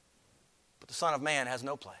 But the Son of Man has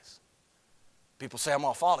no place. People say, I'm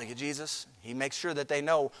going to follow you, Jesus. He makes sure that they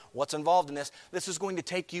know what's involved in this. This is going to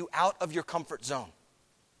take you out of your comfort zone.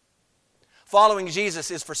 Following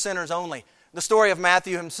Jesus is for sinners only. The story of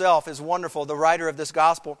Matthew himself is wonderful. The writer of this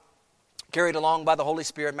gospel, carried along by the Holy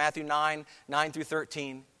Spirit, Matthew 9 through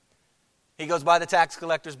 13. He goes by the tax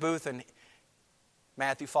collector's booth, and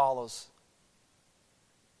Matthew follows.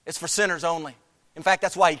 It's for sinners only. In fact,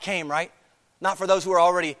 that's why He came, right? Not for those who are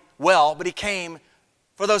already well, but He came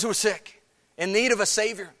for those who are sick, in need of a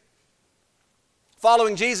Savior.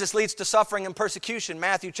 Following Jesus leads to suffering and persecution.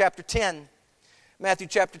 Matthew chapter 10,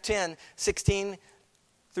 16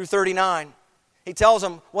 through 39. He tells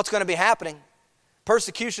them what's going to be happening.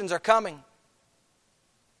 Persecutions are coming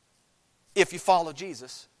if you follow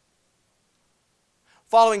Jesus.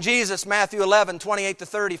 Following Jesus, Matthew 11, 28 to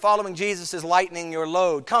 30. Following Jesus is lightening your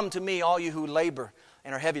load. Come to me, all you who labor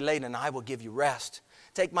and are heavy laden, and I will give you rest.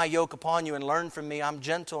 Take my yoke upon you and learn from me. I'm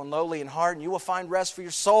gentle and lowly in heart, and you will find rest for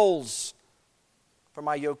your souls. For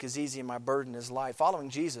my yoke is easy and my burden is light. Following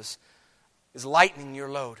Jesus is lightening your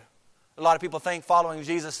load. A lot of people think following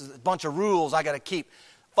Jesus is a bunch of rules I got to keep.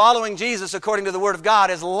 Following Jesus, according to the Word of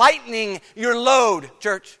God, is lightening your load,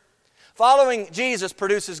 church. Following Jesus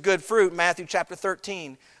produces good fruit. Matthew chapter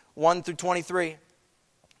 13, 1 through 23.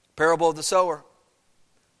 Parable of the sower.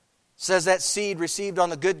 Says that seed received on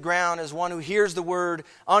the good ground is one who hears the Word,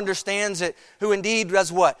 understands it, who indeed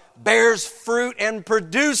does what? Bears fruit and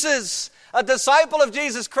produces. A disciple of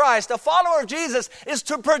Jesus Christ, a follower of Jesus, is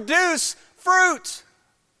to produce fruit.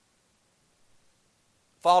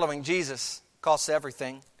 Following Jesus costs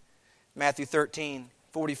everything. Matthew 13,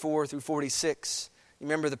 44 through 46. You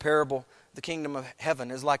remember the parable, the kingdom of heaven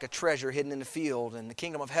is like a treasure hidden in the field, and the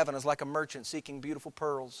kingdom of heaven is like a merchant seeking beautiful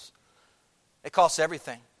pearls. It costs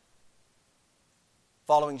everything.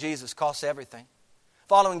 Following Jesus costs everything.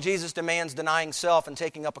 Following Jesus demands denying self and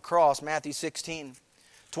taking up a cross. Matthew 16,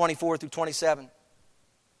 24 through 27.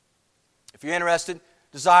 If you're interested,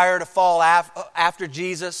 desire to follow after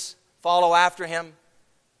Jesus, follow after Him,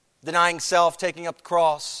 denying self, taking up the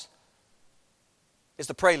cross, is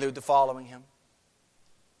the prelude to following Him.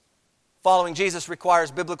 Following Jesus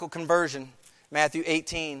requires biblical conversion. Matthew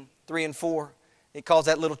 18, 3 and 4. He calls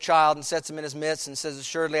that little child and sets him in his midst and says,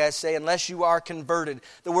 assuredly I say, unless you are converted.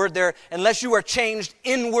 The word there, unless you are changed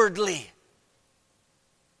inwardly.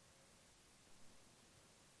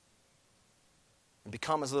 And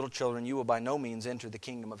become as little children, you will by no means enter the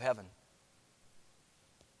kingdom of heaven.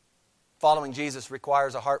 Following Jesus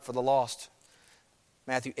requires a heart for the lost.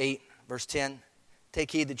 Matthew 8, verse 10.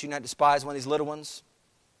 Take heed that you not despise one of these little ones.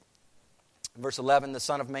 Verse 11, the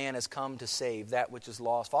Son of Man has come to save that which is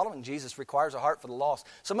lost. Following Jesus requires a heart for the lost.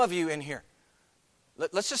 Some of you in here,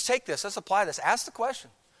 let's just take this. Let's apply this. Ask the question.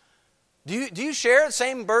 Do you share the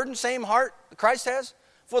same burden, same heart that Christ has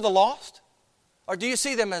for the lost? Or do you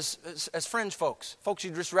see them as fringe folks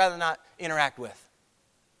you'd just rather not interact with?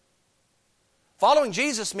 Following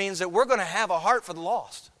Jesus means that we're going to have a heart for the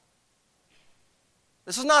lost.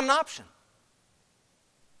 This is not an option.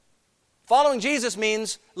 Following Jesus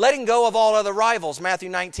means letting go of all other rivals. Matthew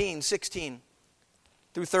 19, 16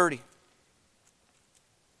 through 30.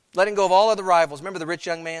 Letting go of all other rivals. Remember the rich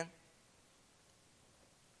young man?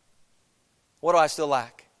 What do I still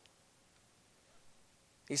lack?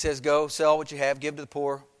 He says, go, sell what you have, give to the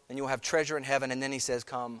poor, and you will have treasure in heaven. And then he says,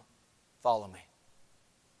 come, follow me.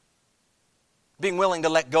 Being willing to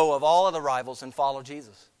let go of all other rivals and follow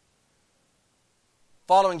Jesus.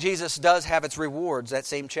 Following Jesus does have its rewards. That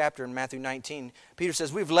same chapter in Matthew 19. Peter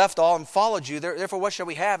says, we've left all and followed you. Therefore, what shall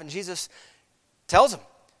we have? And Jesus tells him,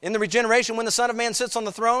 in the regeneration, when the Son of Man sits on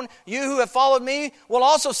the throne, you who have followed me will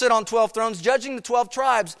also sit on 12 thrones, judging the 12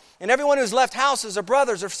 tribes. And everyone who has left houses or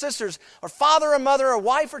brothers or sisters or father or mother or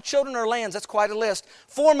wife or children or lands, that's quite a list,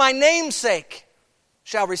 for my name's sake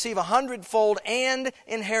shall receive 100-fold and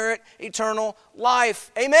inherit eternal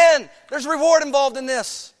life. Amen. There's reward involved in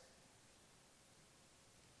this.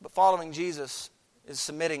 But following Jesus is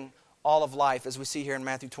submitting all of life, as we see here in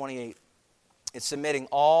Matthew 28. It's submitting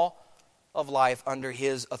all of life under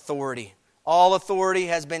His authority. All authority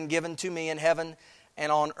has been given to me in heaven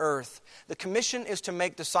and on earth. The commission is to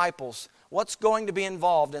make disciples. What's going to be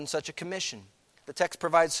involved in such a commission? The text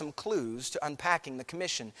provides some clues to unpacking the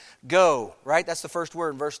commission. Go, right? That's the first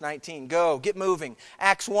word in verse 19. Go, get moving.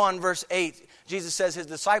 Acts 1, verse 8, Jesus says His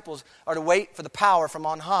disciples are to wait for the power from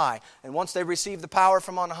on high. And once they receive the power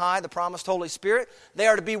from on high, the promised Holy Spirit, they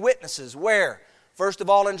are to be witnesses. Where? First of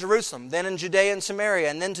all in Jerusalem, then in Judea and Samaria,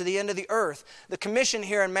 and then to the end of the earth. The commission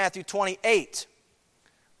here in Matthew 28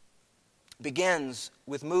 begins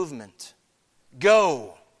with movement.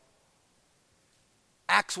 Go.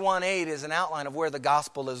 Acts 1:8 is an outline of where the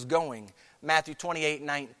gospel is going. Matthew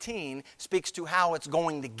 28:19 speaks to how it's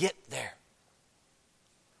going to get there.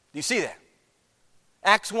 Do you see that?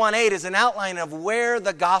 Acts 1:8 is an outline of where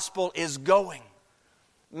the gospel is going.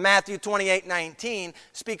 Matthew 28:19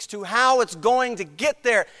 speaks to how it's going to get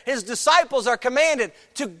there. His disciples are commanded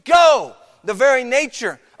to go. The very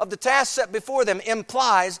nature of the task set before them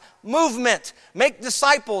implies movement. Make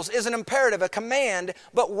disciples is an imperative, a command.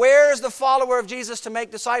 But where is the follower of Jesus to make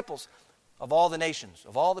disciples? Of all the nations,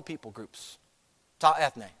 of all the people groups. Ta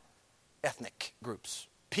ethne, ethnic groups,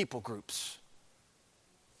 people groups.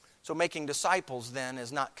 So making disciples then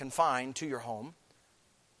is not confined to your home.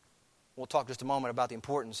 We'll talk just a moment about the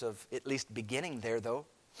importance of at least beginning there, though.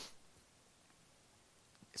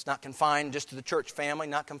 It's not confined just to the church family,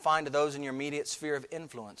 not confined to those in your immediate sphere of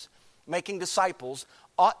influence. Making disciples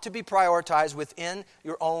ought to be prioritized within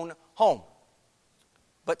your own home.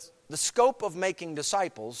 But the scope of making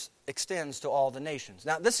disciples extends to all the nations.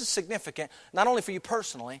 Now, this is significant, not only for you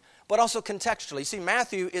personally, but also contextually. See,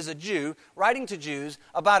 Matthew is a Jew writing to Jews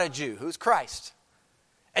about a Jew, who's Christ.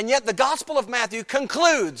 And yet the Gospel of Matthew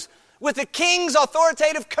concludes with the king's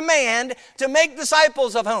authoritative command to make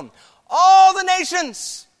disciples of whom? All the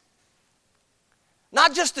nations.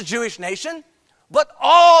 Not just the Jewish nation, but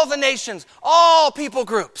all the nations, all people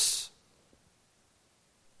groups.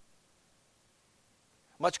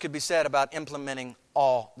 Much could be said about implementing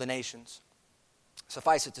all the nations.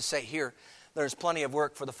 Suffice it to say here, there's plenty of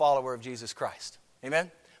work for the follower of Jesus Christ.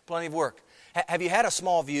 Amen? Plenty of work. Have you had a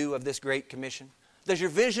small view of this Great Commission? Does your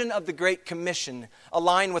vision of the Great Commission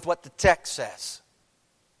align with what the text says?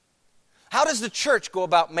 How does the church go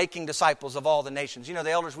about making disciples of all the nations? You know,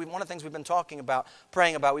 the elders, one of the things we've been talking about,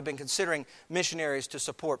 praying about, we've been considering missionaries to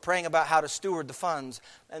support, praying about how to steward the funds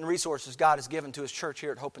and resources God has given to His church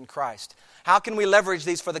here at Hope in Christ. How can we leverage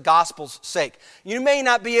these for the gospel's sake? You may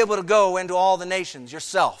not be able to go into all the nations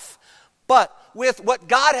yourself, but with what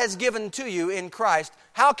God has given to you in Christ,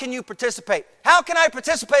 how can you participate? How can I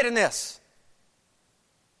participate in this?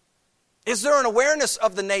 Is there an awareness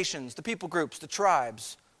of the nations, the people groups, the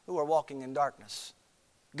tribes who are walking in darkness?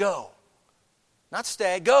 Go. Not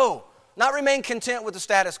stay. Go. Not remain content with the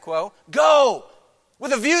status quo. Go.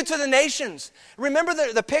 with a view to the nations. Remember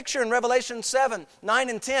the picture in Revelation 7, 9,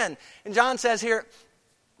 and 10. And John says here,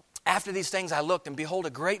 after these things I looked, and behold, a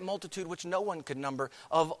great multitude which no one could number,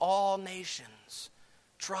 of all nations,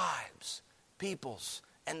 tribes, peoples,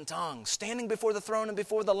 and tongues, standing before the throne and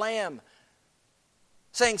before the Lamb,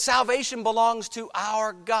 saying, salvation belongs to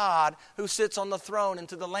our God who sits on the throne and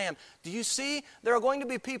to the Lamb. Do you see? There are going to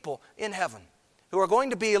be people in heaven who are going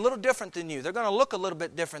to be a little different than you. They're going to look a little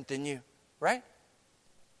bit different than you, right?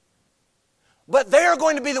 But they are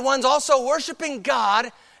going to be the ones also worshiping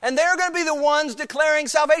God, and they're going to be the ones declaring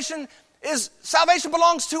salvation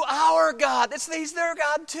belongs to our God. He's their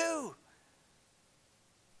God too.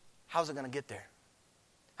 How's it going to get there?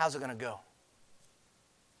 How's it going to go?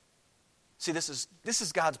 See, this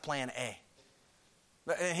is God's plan A.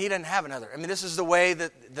 And He doesn't have another. I mean, this is the way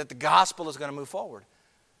that the gospel is going to move forward.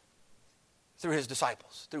 Through His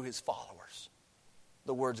disciples, through His followers.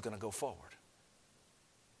 The word's going to go forward.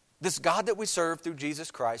 This God that we serve through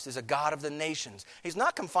Jesus Christ is a God of the nations. He's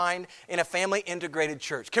not confined in a family integrated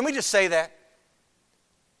church. Can we just say that?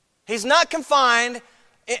 He's not confined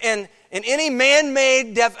in any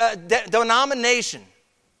man-made denomination.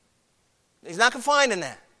 He's not confined in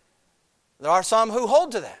that. There are some who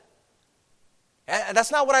hold to that. And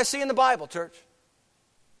that's not what I see in the Bible, church.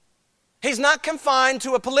 He's not confined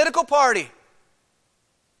to a political party.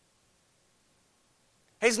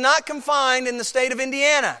 He's not confined in the state of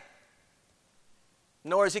Indiana.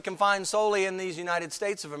 Nor is He confined solely in these United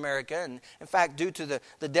States of America. And in fact, due to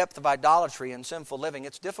the depth of idolatry and sinful living,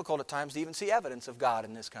 it's difficult at times to even see evidence of God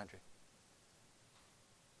in this country.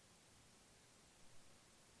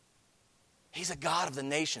 He's a God of the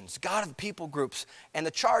nations, God of the people groups, and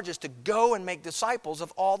the charge is to go and make disciples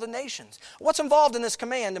of all the nations. What's involved in this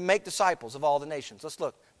command to make disciples of all the nations? Let's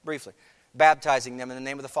look briefly. Baptizing them in the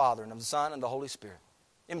name of the Father and of the Son and the Holy Spirit.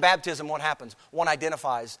 In baptism, what happens? One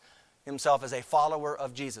identifies himself as a follower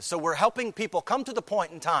of Jesus. So we're helping people come to the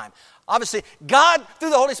point in time. Obviously, God, through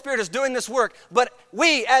the Holy Spirit, is doing this work, but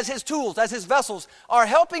we, as His tools, as His vessels, are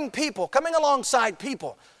helping people, coming alongside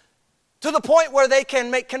people, to the point where they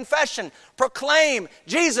can make confession, proclaim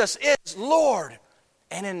Jesus is Lord.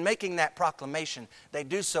 And in making that proclamation, they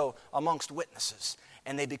do so amongst witnesses.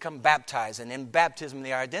 And they become baptized. And in baptism,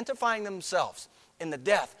 they are identifying themselves in the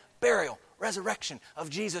death, burial, resurrection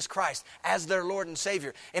of Jesus Christ as their Lord and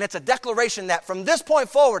Savior. And it's a declaration that from this point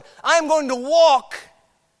forward, I am going to walk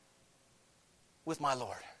with my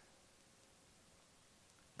Lord.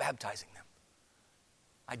 Baptizing them.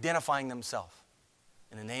 Identifying themselves.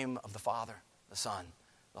 In the name of the Father, the Son,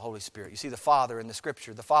 the Holy Spirit. You see the Father in the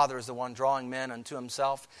Scripture. The Father is the one drawing men unto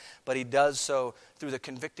Himself, but He does so through the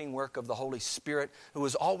convicting work of the Holy Spirit, who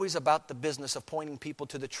is always about the business of pointing people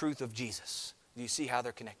to the truth of Jesus. Do you see how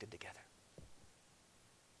they're connected together?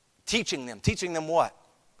 Teaching them what?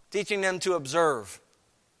 Teaching them to observe,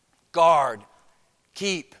 guard,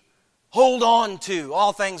 keep, hold on to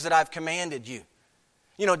all things that I've commanded you.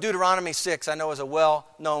 You know, Deuteronomy 6, I know, is a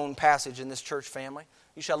well-known passage in this church family.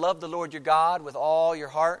 You shall love the Lord your God with all your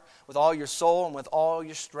heart, with all your soul, and with all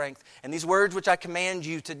your strength. And these words which I command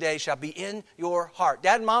you today shall be in your heart.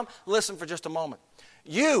 Dad and Mom, listen for just a moment.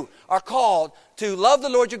 You are called to love the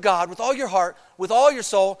Lord your God with all your heart, with all your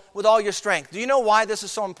soul, with all your strength. Do you know why this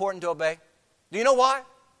is so important to obey? Do you know why?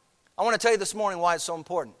 I want to tell you this morning why it's so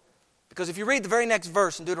important. Because if you read the very next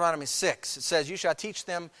verse in Deuteronomy 6, it says, you shall teach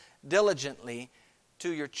them diligently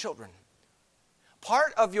to your children.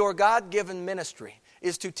 Part of your God-given ministry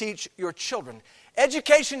is to teach your children.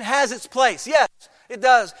 Education has its place. Yes, it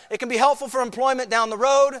does. It can be helpful for employment down the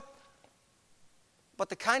road. But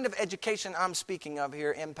the kind of education I'm speaking of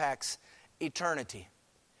here impacts eternity.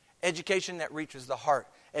 Education that reaches the heart.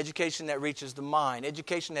 Education that reaches the mind.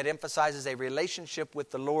 Education that emphasizes a relationship with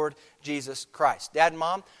the Lord Jesus Christ. Dad and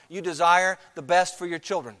Mom, you desire the best for your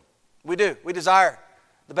children. We do. We desire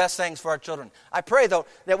the best things for our children. I pray, though,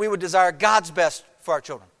 that we would desire God's best for our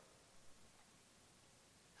children.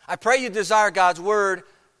 I pray you desire God's Word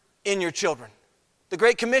in your children. The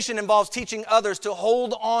Great Commission involves teaching others to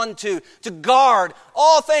hold on to guard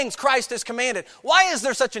all things Christ has commanded. Why is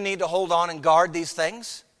there such a need to hold on and guard these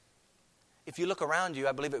things? If you look around you,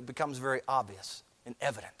 I believe it becomes very obvious and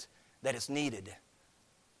evident that it's needed.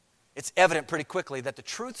 It's evident pretty quickly that the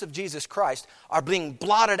truths of Jesus Christ are being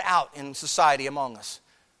blotted out in society among us.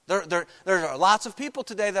 There are lots of people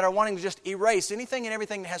today that are wanting to just erase anything and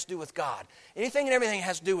everything that has to do with God. Anything and everything that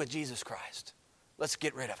has to do with Jesus Christ. Let's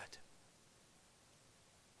get rid of it.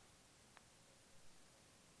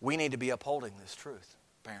 We need to be upholding this truth,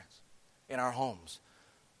 parents, in our homes,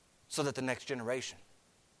 so that the next generation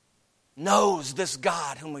knows this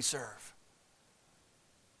God whom we serve.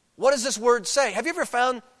 What does this word say? Have you ever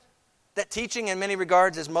found that teaching in many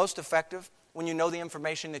regards is most effective when you know the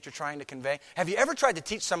information that you're trying to convey? Have you ever tried to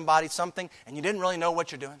teach somebody something and you didn't really know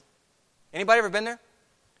what you're doing? Anybody ever been there?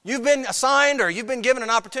 You've been assigned or you've been given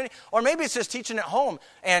an opportunity, or maybe it's just teaching at home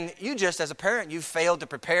and you just, as a parent, you failed to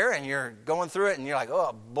prepare and you're going through it and you're like,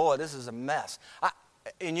 oh boy, this is a mess.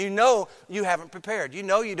 And you know you haven't prepared. You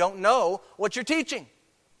know you don't know what you're teaching.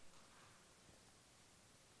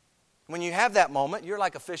 When you have that moment, you're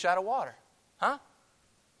like a fish out of water. Huh?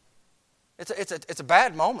 It's a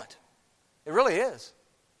bad moment. It really is.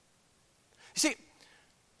 You see,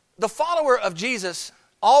 the follower of Jesus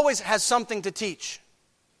always has something to teach.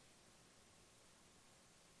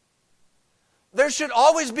 There should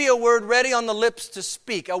always be a word ready on the lips to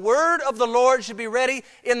speak. A word of the Lord should be ready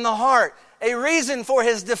in the heart. A reason for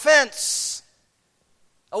His defense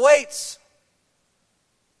awaits.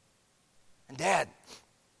 And Dad,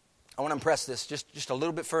 I want to impress this just a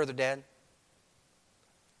little bit further, Dad.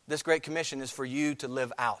 This Great Commission is for you to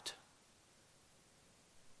live out.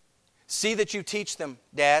 See that you teach them,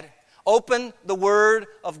 Dad. Open the Word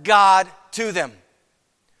of God to them.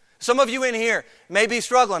 Some of you in here may be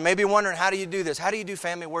struggling, may be wondering, how do you do this? How do you do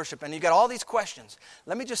family worship? And you've got all these questions.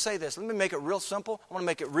 Let me just say this. Let me make it real simple. I want to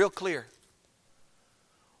make it real clear.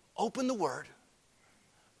 Open the Word.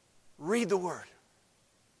 Read the Word.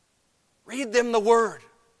 Read them the Word.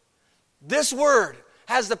 This Word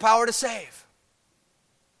has the power to save.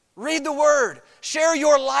 Read the Word. Share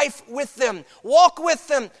your life with them. Walk with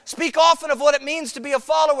them. Speak often of what it means to be a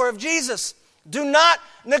follower of Jesus. Do not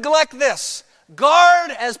neglect this.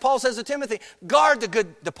 Guard, as Paul says to Timothy, guard the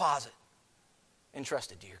good deposit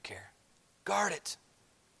entrusted to your care. Guard it.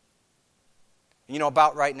 You know,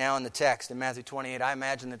 about right now in the text, in Matthew 28, I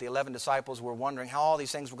imagine that the 11 disciples were wondering how all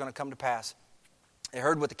these things were going to come to pass. They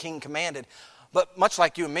heard what the king commanded, but much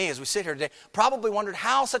like you and me as we sit here today, probably wondered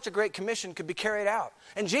how such a great commission could be carried out.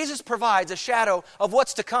 And Jesus provides a shadow of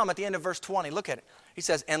what's to come at the end of verse 20. Look at it. He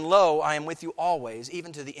says, "And lo, I am with you always,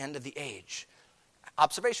 even to the end of the age."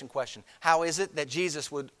 Observation question. How is it that Jesus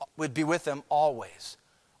would be with them always?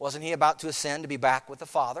 Wasn't He about to ascend to be back with the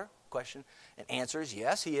Father? Question. And answer is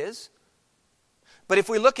yes, He is. But if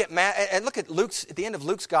we look at Luke's, at the end of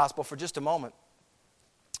Luke's gospel for just a moment,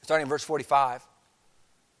 starting in verse 45,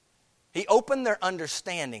 He opened their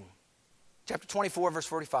understanding. Chapter 24, verse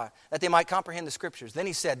 45, that they might comprehend the Scriptures. Then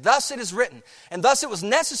He said, "Thus it is written, and thus it was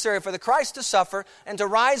necessary for the Christ to suffer and to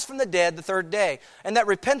rise from the dead the third day, and that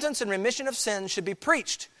repentance and remission of sins should be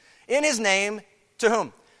preached in His name," to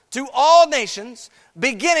whom? "To all nations,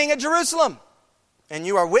 beginning at Jerusalem. And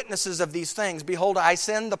you are witnesses of these things. Behold, I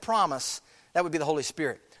send the promise," that would be the Holy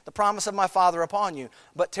Spirit, "the promise of my Father upon you.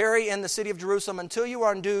 But tarry in the city of Jerusalem until you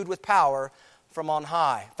are endued with power from on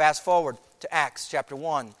high." Fast forward to Acts chapter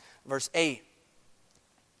 1. Verse 8.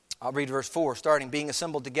 I'll read verse 4, starting, "Being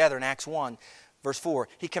assembled together," in Acts 1, verse 4.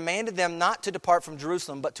 "He commanded them not to depart from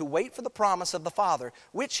Jerusalem, but to wait for the promise of the Father,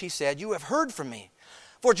 which, He said, you have heard from me.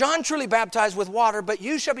 For John truly baptized with water, but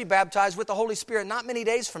you shall be baptized with the Holy Spirit not many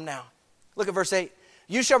days from now." Look at verse 8.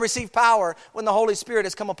 "You shall receive power when the Holy Spirit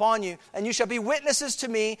has come upon you, and you shall be witnesses to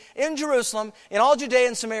me in Jerusalem, in all Judea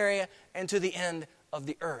and Samaria, and to the end of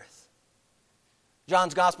the earth."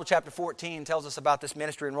 John's Gospel, chapter 14, tells us about this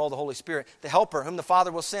ministry and role of the Holy Spirit. "The Helper, whom the Father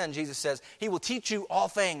will send," Jesus says, "He will teach you all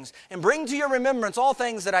things and bring to your remembrance all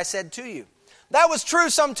things that I said to you." That was true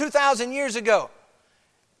some 2,000 years ago.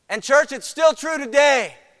 And church, it's still true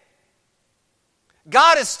today.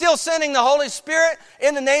 God is still sending the Holy Spirit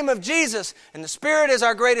in the name of Jesus. And the Spirit is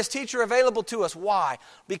our greatest teacher available to us. Why?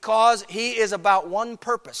 Because He is about one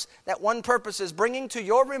purpose. That one purpose is bringing to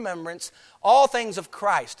your remembrance all things of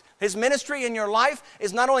Christ. His ministry in your life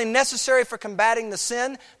is not only necessary for combating the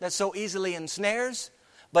sin that so easily ensnares,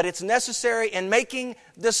 but it's necessary in making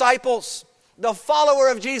disciples. The follower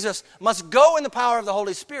of Jesus must go in the power of the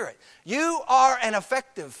Holy Spirit. You are an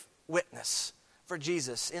effective witness for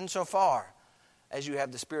Jesus insofar as you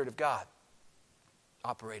have the Spirit of God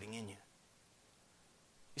operating in you.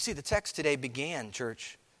 You see, the text today began,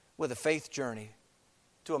 church, with a faith journey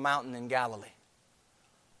to a mountain in Galilee.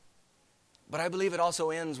 But I believe it also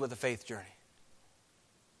ends with a faith journey.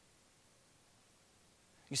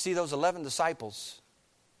 You see, those 11 disciples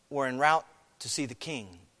were en route to see the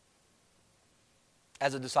King.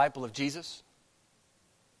 As a disciple of Jesus,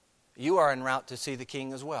 you are en route to see the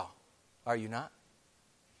King as well, are you not?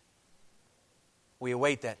 We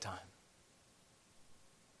await that time.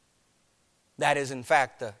 That is, in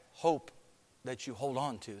fact, the hope that you hold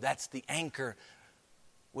on to. That's the anchor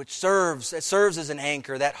which serves as an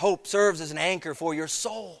anchor. That hope serves as an anchor for your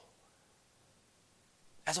soul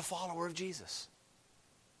as a follower of Jesus.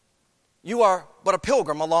 You are but a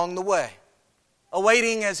pilgrim along the way,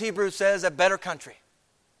 awaiting, as Hebrews says, a better country,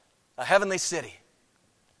 a heavenly city.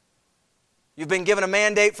 You've been given a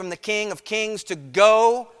mandate from the King of Kings to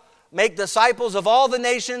go make disciples of all the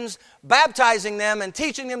nations, baptizing them and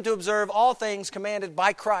teaching them to observe all things commanded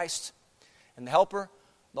by Christ. And the Helper,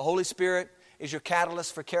 the Holy Spirit, is your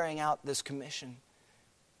catalyst for carrying out this commission.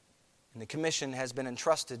 And the commission has been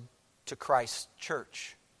entrusted to Christ's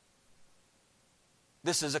church.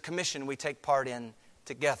 This is a commission we take part in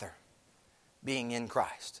together, being in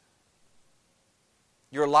Christ.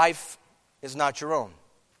 Your life is not your own.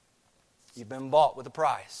 You've been bought with a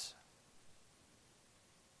price.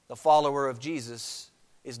 The follower of Jesus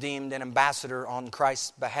is deemed an ambassador on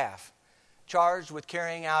Christ's behalf, charged with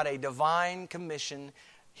carrying out a divine commission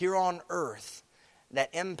here on earth that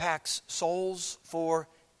impacts souls for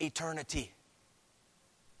eternity.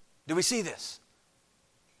 Do we see this?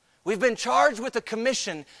 We've been charged with a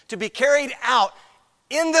commission to be carried out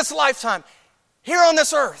in this lifetime, here on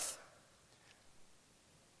this earth.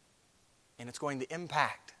 And it's going to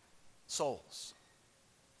impact souls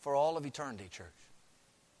for all of eternity, church.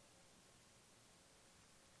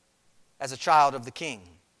 As a child of the King,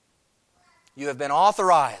 you have been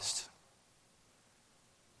authorized.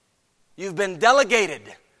 You've been delegated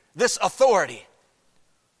this authority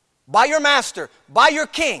by your master, by your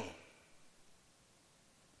King,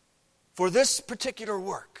 for this particular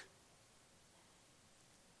work.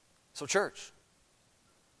 So, church,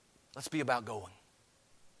 let's be about going,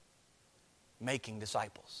 making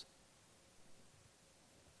disciples,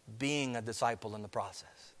 being a disciple in the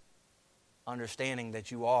process, understanding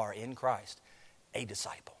that you are in Christ a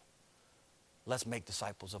disciple. Let's make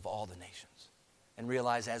disciples of all the nations and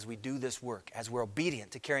realize as we do this work, as we're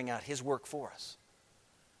obedient to carrying out His work for us,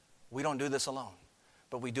 we don't do this alone,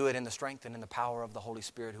 but we do it in the strength and in the power of the Holy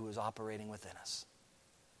Spirit who is operating within us.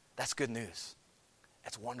 That's good news.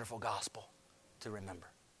 That's wonderful gospel to remember.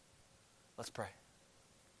 Let's pray.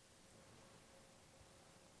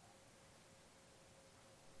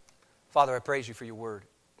 Father, I praise you for your word.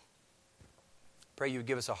 Pray you would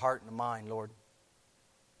give us a heart and a mind, Lord,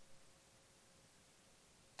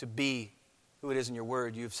 to be who it is in your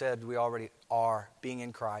word. You've said we already are, being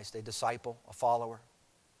in Christ, a disciple, a follower.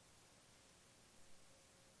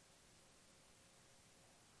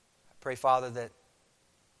 I pray, Father, that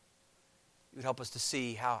you would help us to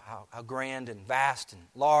see how grand and vast and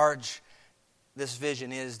large this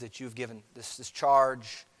vision is that you've given, this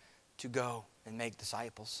charge to go and make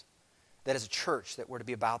disciples. That as a church that we're to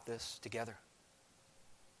be about this together.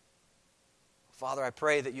 Father, I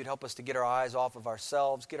pray that you'd help us to get our eyes off of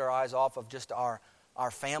ourselves, get our eyes off of just our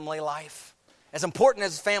family life. As important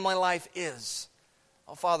as family life is,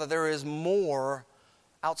 oh Father, there is more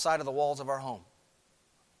outside of the walls of our home.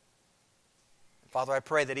 Father, I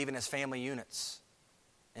pray that even as family units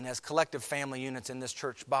and as collective family units in this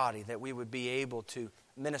church body, that we would be able to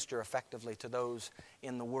minister effectively to those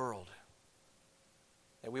in the world.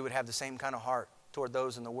 That we would have the same kind of heart toward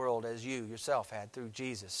those in the world as you yourself had through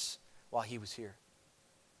Jesus while He was here.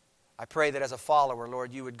 I pray that as a follower,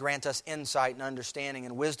 Lord, you would grant us insight and understanding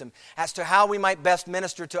and wisdom as to how we might best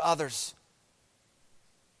minister to others.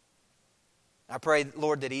 I pray,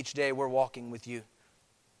 Lord, that each day we're walking with you.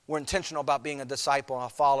 We're intentional about being a disciple and a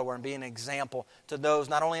follower and being an example to those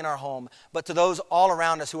not only in our home, but to those all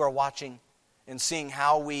around us who are watching and seeing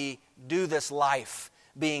how we do this life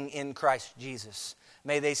being in Christ Jesus.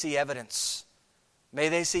 May they see evidence. May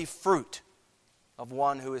they see fruit of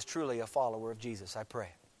one who is truly a follower of Jesus, I pray.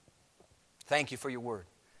 Thank you for your word.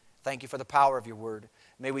 Thank you for the power of your word.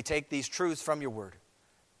 May we take these truths from your word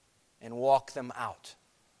and walk them out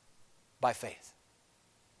by faith.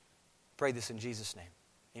 Pray this in Jesus' name.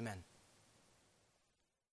 Amen.